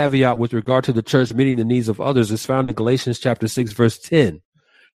biblical caveat with regard to the church meeting the needs of others is found in Galatians chapter 6, verse 10,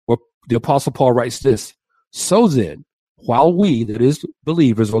 where the apostle Paul writes this: so then, while we, that is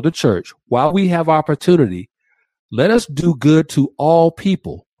believers or the church, while we have opportunity, let us do good to all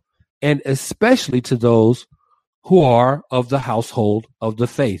people, and especially to those who are of the household of the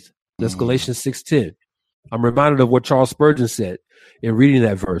faith. That's Galatians 6:10. I'm reminded of what Charles Spurgeon said in reading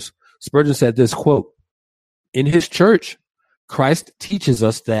that verse. Spurgeon said this, quote, "In his church, Christ teaches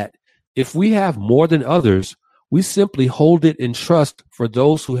us that if we have more than others, we simply hold it in trust for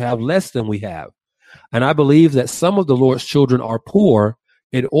those who have less than we have. And I believe that some of the Lord's children are poor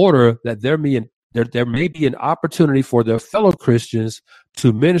in order that there may be an opportunity for their fellow Christians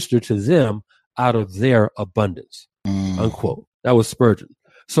to minister to them out of their abundance." Unquote. That was Spurgeon.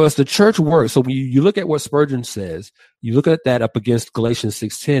 So as the church works, so when you look at what Spurgeon says, you look at that up against Galatians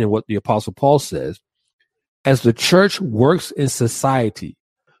 6:10 and what the apostle Paul says, as the church works in society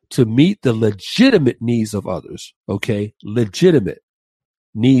to meet the legitimate needs of others, okay, legitimate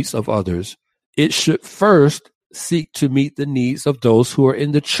needs of others, it should first seek to meet the needs of those who are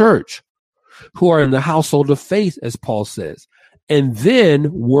in the church, who are in the household of faith, as Paul says, and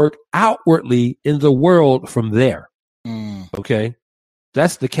then work outwardly in the world from there. Okay?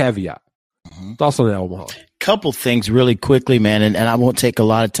 That's the caveat. Thoughts on that, Omaha? Couple things really quickly, man, and I won't take a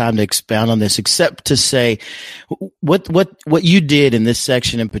lot of time to expound on this, except to say what you did in this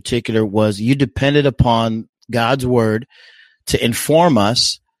section in particular was you depended upon God's word to inform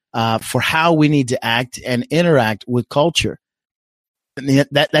us for how we need to act and interact with culture.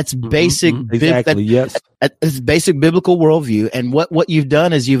 That's basic. Exactly. Yes. That's basic biblical worldview. And what you've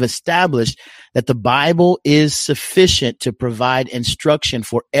done is you've established that the Bible is sufficient to provide instruction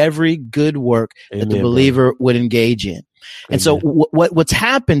for every good work that the believer would engage in. And so what's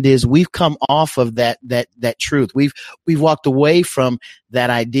happened is we've come off of that truth. We've walked away from that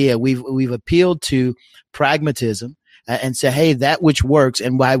idea. We've appealed to pragmatism and say, hey, that which works,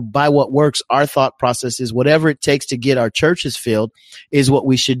 and by what works, our thought process is whatever it takes to get our churches filled is what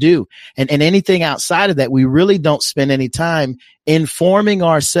we should do. And anything outside of that, we really don't spend any time informing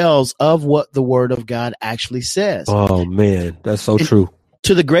ourselves of what the Word of God actually says. Oh man, that's so true.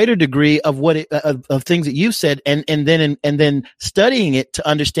 To the greater degree of what of things that you've said, and then studying it to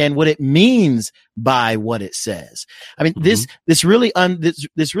understand what it means by what it says. I mean, this really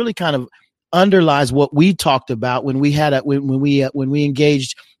kind of underlies what we talked about when we had when we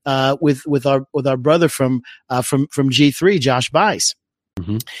engaged with our brother from G3, Josh Bice.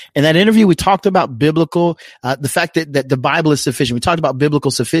 In that interview, we talked about biblical, the fact that the Bible is sufficient. We talked about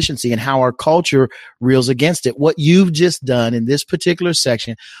biblical sufficiency and how our culture reels against it. What you've just done in this particular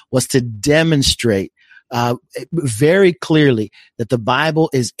section was to demonstrate very clearly that the Bible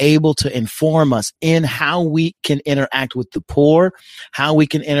is able to inform us in how we can interact with the poor, how we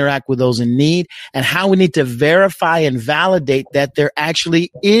can interact with those in need, and how we need to verify and validate that there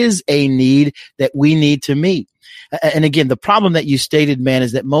actually is a need that we need to meet. And again, the problem that you stated, man,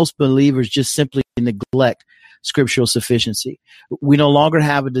 is that most believers just simply neglect scriptural sufficiency. We no longer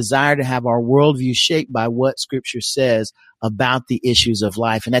have a desire to have our worldview shaped by what Scripture says about the issues of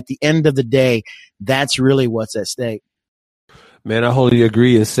life. And at the end of the day, that's really what's at stake. Man, I wholly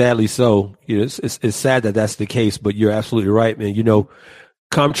agree, and sadly so. You know, it's sad that that's the case, but you're absolutely right, man. You know,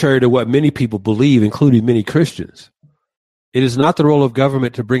 contrary to what many people believe, including many Christians, it is not the role of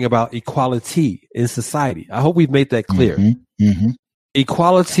government to bring about equality in society. I hope we've made that clear.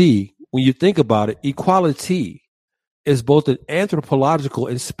 Equality, when you think about it, equality is both an anthropological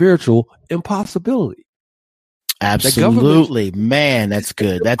and spiritual impossibility. Absolutely. Man, that's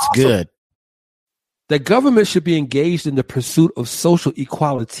good. That's good. The government should be engaged in the pursuit of social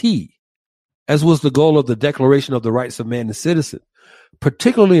equality, as was the goal of the Declaration of the Rights of Man and Citizen,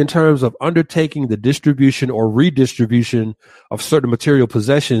 particularly in terms of undertaking the distribution or redistribution of certain material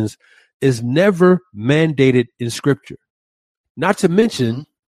possessions, is never mandated in Scripture. Not to mention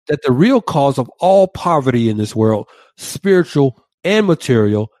that the real cause of all poverty in this world, spiritual and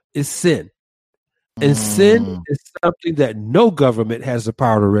material, is sin. And sin is something that no government has the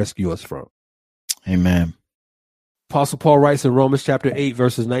power to rescue us from. Amen. Apostle Paul writes in Romans chapter 8,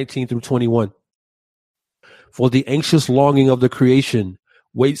 verses 19 through 21. For the anxious longing of the creation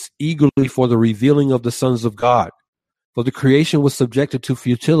waits eagerly for the revealing of the sons of God. For the creation was subjected to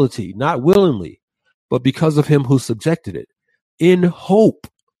futility, not willingly, but because of him who subjected it, in hope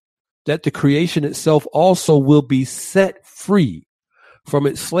that the creation itself also will be set free from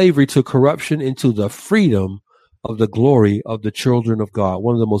its slavery to corruption into the freedom of the glory of the children of God.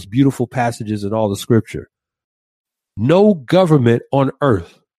 One of the most beautiful passages in all the scripture. No government on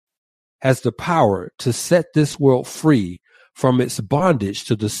earth has the power to set this world free from its bondage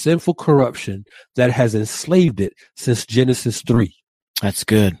to the sinful corruption that has enslaved it since Genesis 3. That's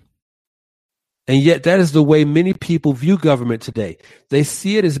good. And yet that is the way many people view government today. They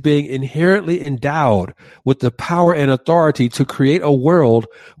see it as being inherently endowed with the power and authority to create a world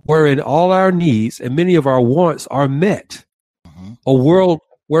wherein all our needs and many of our wants are met. A world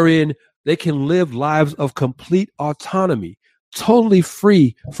wherein they can live lives of complete autonomy, totally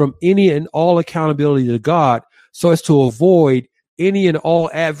free from any and all accountability to God, so as to avoid any and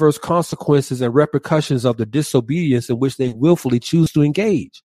all adverse consequences and repercussions of the disobedience in which they willfully choose to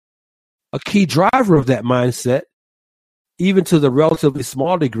engage. A key driver of that mindset, even to the relatively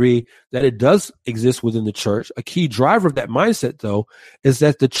small degree that it does exist within the church, a key driver of that mindset, though, is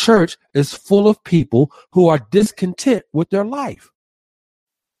that the church is full of people who are discontent with their life.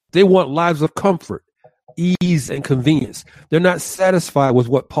 They want lives of comfort, ease, and convenience. They're not satisfied with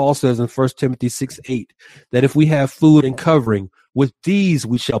what Paul says in 1 Timothy 6:8, that if we have food and covering, with these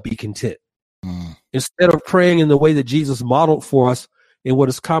we shall be content. Instead of praying in the way that Jesus modeled for us in what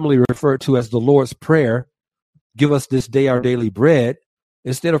is commonly referred to as the Lord's Prayer, give us this day our daily bread,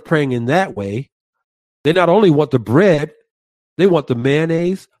 instead of praying in that way, they not only want the bread, they want the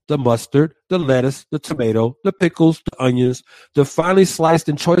mayonnaise, the mustard, the lettuce, the tomato, the pickles, the onions, the finely sliced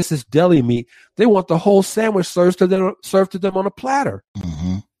and choicest deli meat. They want the whole sandwich served to them on a platter.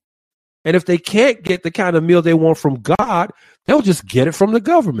 And if they can't get the kind of meal they want from God, they'll just get it from the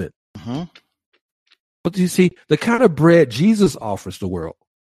government. But you see, the kind of bread Jesus offers the world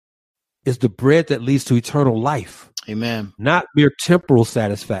is the bread that leads to eternal life. Amen. Not mere temporal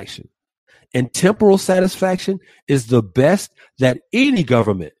satisfaction. And temporal satisfaction is the best that any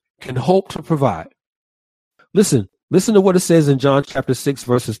government can hope to provide. Listen to what it says in John chapter 6,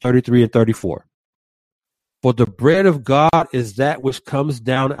 verses 33 and 34. For the bread of God is that which comes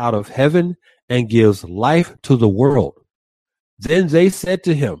down out of heaven and gives life to the world. Then they said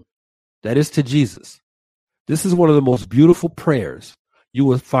to him, that is to Jesus. This is one of the most beautiful prayers you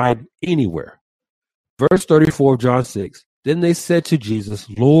will find anywhere. Verse 34 of John 6. Then they said to Jesus,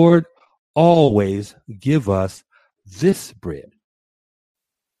 Lord, always give us this bread.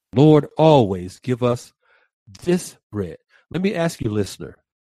 Lord, always give us this bread. Let me ask you, listener,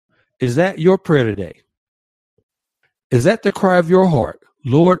 is that your prayer today? Is that the cry of your heart?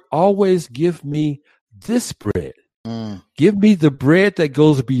 Lord, always give me this bread. Give me the bread that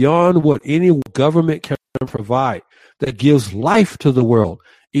goes beyond what any government can provide, that gives life to the world,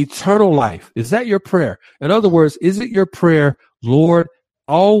 eternal life. Is that your prayer? In other words, is it your prayer, Lord,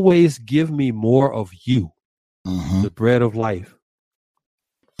 always give me more of you, the bread of life?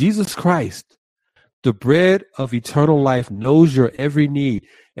 Jesus Christ, the bread of eternal life, knows your every need,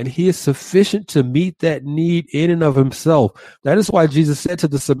 and he is sufficient to meet that need in and of himself. That is why Jesus said to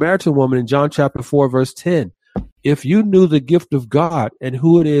the Samaritan woman in John chapter 4, verse 10, if you knew the gift of God and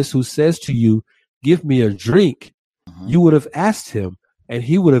who it is who says to you, give me a drink, you would have asked him, and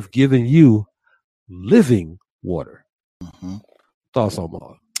he would have given you living water. Thoughts on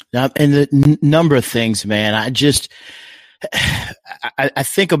that? Now, and the number of things, man, I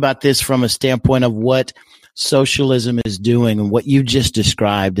think about this from a standpoint of what socialism is doing and what you just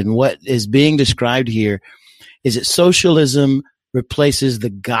described. And what is being described here is that socialism replaces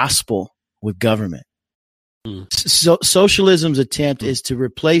the gospel with government. So socialism's attempt is to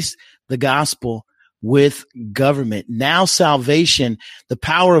replace the gospel with government. Now salvation, the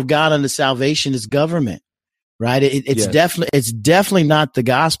power of God unto salvation is government, right? It's definitely not the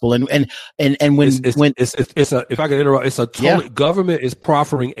gospel. And when if I can interrupt, it's a totally, government is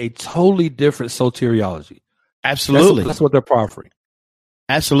proffering a totally different soteriology. Absolutely. That's what they're proffering.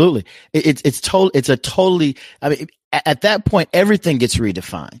 Absolutely. It's a totally, I mean, at that point, everything gets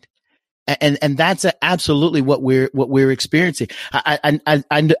redefined. And that's absolutely what we're experiencing.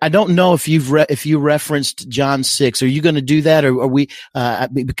 I don't know if you referenced John 6. Are you going to do that, or are we?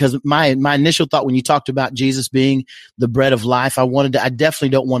 Because my initial thought when you talked about Jesus being the bread of life, I definitely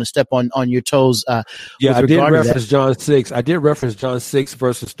don't want to step on your toes. I did reference John 6. I did reference John 6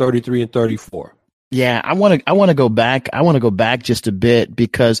 verses 33 and 34. Yeah, I want to go back. I want to go back just a bit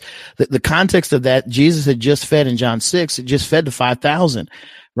because the context of that, Jesus had just fed in John 6, it just fed to 5,000,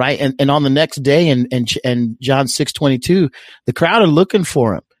 right? And on the next day in John 6:22, the crowd are looking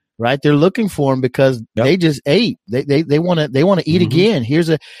for him, right? They're looking for him because they just ate. They want to eat again. Here's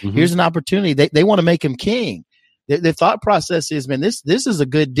an opportunity. They want to make him king. Their thought process is, man, this is a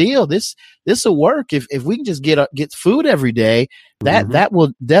good deal. This will work if we can just get food every day. That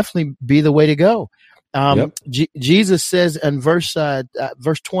will definitely be the way to go. Jesus says in verse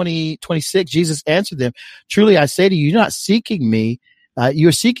 26, Jesus answered them, "Truly I say to you, you're not seeking me.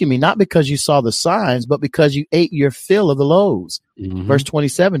 You're seeking me not because you saw the signs, but because you ate your fill of the loaves." Verse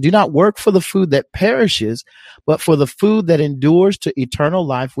 27, "Do not work for the food that perishes, but for the food that endures to eternal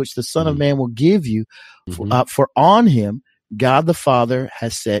life, which the Son of Man will give you. For on him God the Father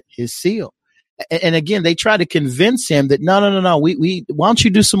has set his seal." And again, they try to convince him that no. We why don't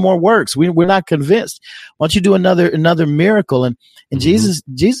you do some more works? We're not convinced. Why don't you do another miracle? And Jesus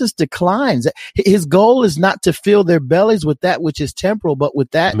declines. His goal is not to fill their bellies with that which is temporal, but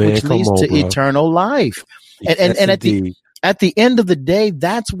with that which leads to eternal life. And at the end of the day,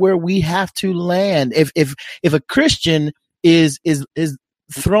 that's where we have to land. If a Christian is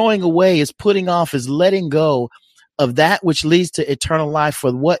throwing away, is putting off, is letting go of that which leads to eternal life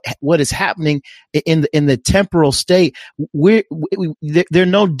for what is happening in the temporal state, they're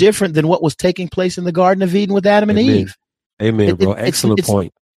no different than what was taking place in the Garden of Eden with Adam and Eve. Amen, bro. Excellent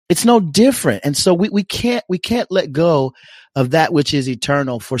point. It's no different. And so we can't let go of that which is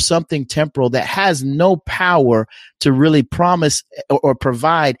eternal for something temporal that has no power to really promise or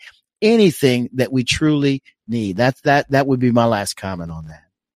provide anything that we truly need. That would be my last comment on that.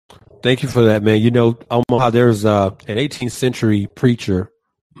 Thank you for that, man. You know, Omaha, there's an 18th century preacher,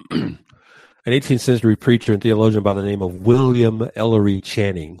 and theologian by the name of William Ellery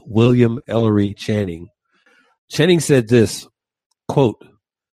Channing. Channing said this, quote,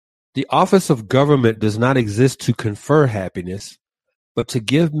 "The office of government does not exist to confer happiness, but to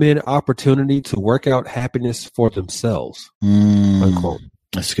give men opportunity to work out happiness for themselves." Unquote.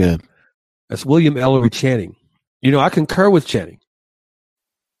 That's good. That's William Ellery Channing. You know, I concur with Channing.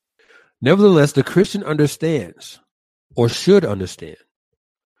 Nevertheless, the Christian understands, or should understand,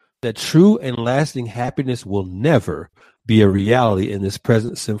 that true and lasting happiness will never be a reality in this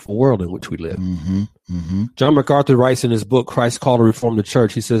present sinful world in which we live. John MacArthur writes in his book, Christ's Call to Reform the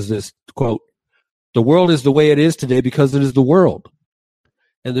Church, he says this, quote, "The world is the way it is today because it is the world,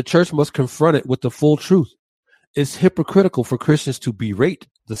 and the church must confront it with the full truth. It's hypocritical for Christians to berate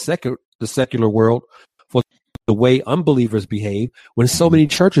the secular world for the way unbelievers behave when so many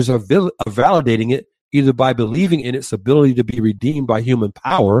churches are validating it either by believing in its ability to be redeemed by human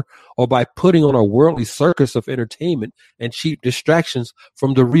power or by putting on a worldly circus of entertainment and cheap distractions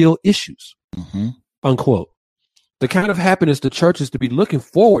from the real issues." Unquote. The kind of happiness the church is to be looking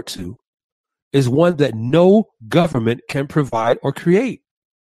forward to is one that no government can provide or create.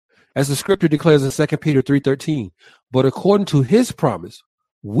 As the scripture declares in 2 Peter 3:13, "But according to his promise,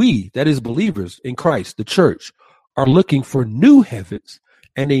 we," that is believers in Christ, the church, "are looking for new heavens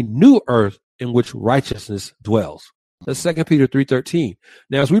and a new earth in which righteousness dwells." That's 2 Peter 3:13.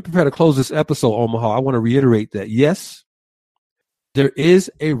 Now, as we prepare to close this episode, Omaha, I want to reiterate that, yes, there is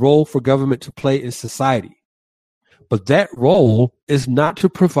a role for government to play in society, but that role is not to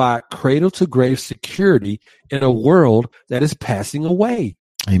provide cradle-to-grave security in a world that is passing away.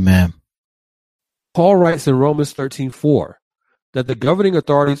 Amen. Paul writes in Romans 13:4, that the governing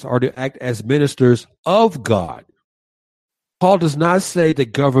authorities are to act as ministers of God. Paul does not say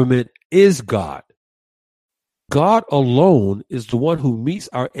that government is God. God alone is the one who meets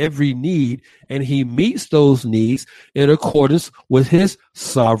our every need, and he meets those needs in accordance with his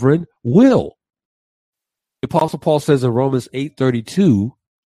sovereign will. The Apostle Paul says in Romans 8:32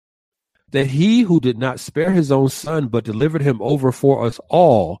 that he who did not spare his own son but delivered him over for us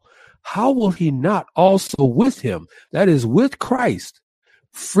all, how will he not also with him, that is with Christ,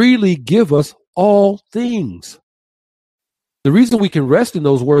 freely give us all things? The reason we can rest in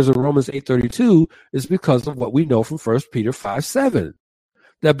those words in Romans 8:32 is because of what we know from 1 Peter 5:7,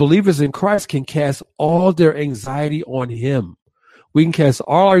 that believers in Christ can cast all their anxiety on him. We can cast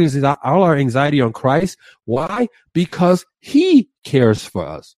all our anxiety on Christ. Why? Because he cares for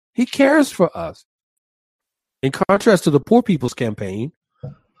us. He cares for us. In contrast to the Poor People's Campaign,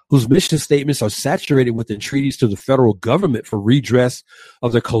 whose mission statements are saturated with entreaties to the federal government for redress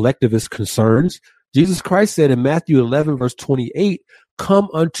of their collectivist concerns, Jesus Christ said in Matthew 11, verse 28, "Come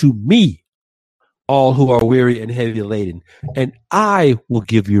unto me, all who are weary and heavy laden, and I will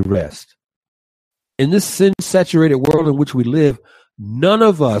give you rest." In this sin-saturated world in which we live, none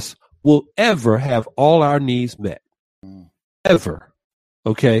of us will ever have all our needs met. Ever.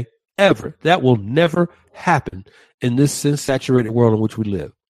 Okay? Ever. That will never happen in this sin-saturated world in which we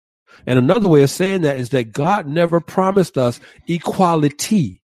live. And another way of saying that is that God never promised us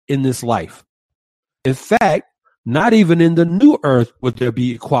equality in this life. In fact, not even in the new earth would there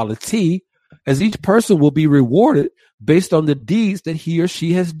be equality, as each person will be rewarded based on the deeds that he or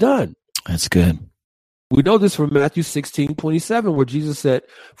she has done. That's good. We know this from Matthew 16:27, where Jesus said,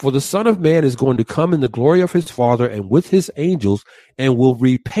 "For the Son of Man is going to come in the glory of his Father and with his angels, and will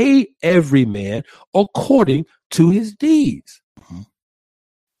repay every man according to his deeds." Mm-hmm.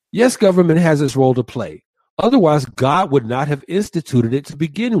 Yes, government has its role to play. Otherwise, God would not have instituted it to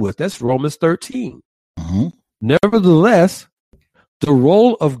begin with. That's Romans 13. Mm-hmm. Nevertheless, the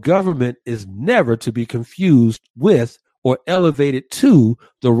role of government is never to be confused with or elevated to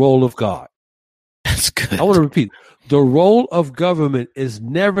the role of God. That's good. I want to repeat. The role of government is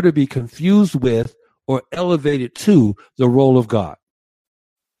never to be confused with or elevated to the role of God.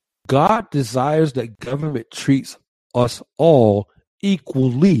 God desires that government treats us all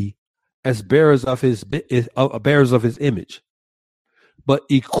equally as bearers of his image. But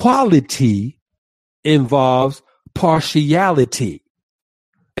equality involves partiality,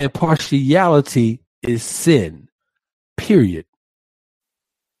 and partiality is sin. Period.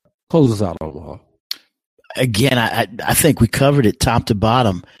 Close us out, Omaha. Again, I think we covered it top to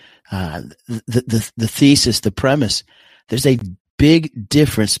bottom. The thesis, the premise. There's a big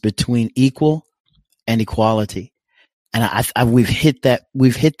difference between equal and equality, and we've hit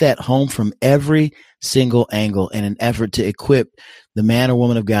that home from every single angle in an effort to equip the man or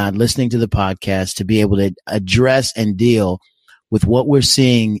woman of God listening to the podcast to be able to address and deal with what we're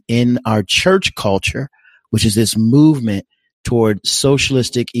seeing in our church culture, which is this movement toward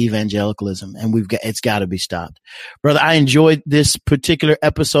socialistic evangelicalism, and it's got to be stopped. Brother, I enjoyed this particular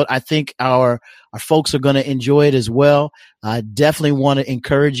episode. I think our folks are going to enjoy it as well. I definitely want to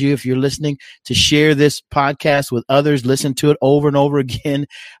encourage you, if you're listening, to share this podcast with others. Listen to it over and over again.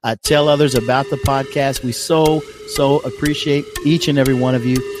 Tell others about the podcast. We so appreciate each and every one of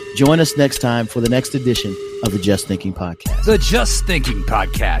you. Join us next time for the next edition of the Just Thinking Podcast. The Just Thinking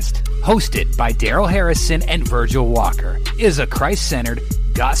Podcast, hosted by Daryl Harrison and Virgil Walker, is a Christ-centered,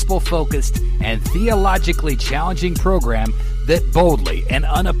 gospel-focused, and theologically challenging program that boldly and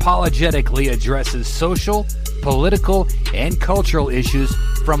unapologetically addresses social, political, and cultural issues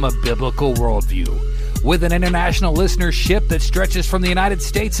from a biblical worldview. With an international listenership that stretches from the United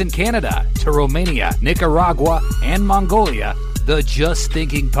States and Canada to Romania, Nicaragua, and Mongolia, the Just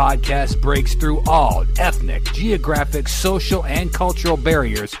Thinking Podcast breaks through all ethnic, geographic, social, and cultural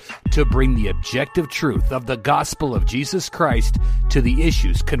barriers to bring the objective truth of the gospel of Jesus Christ to the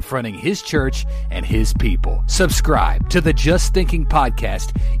issues confronting his church and his people. Subscribe to the Just Thinking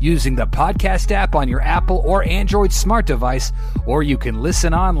Podcast using the podcast app on your Apple or Android smart device, or you can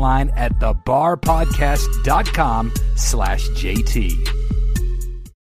listen online at thebarpodcast.com/JT.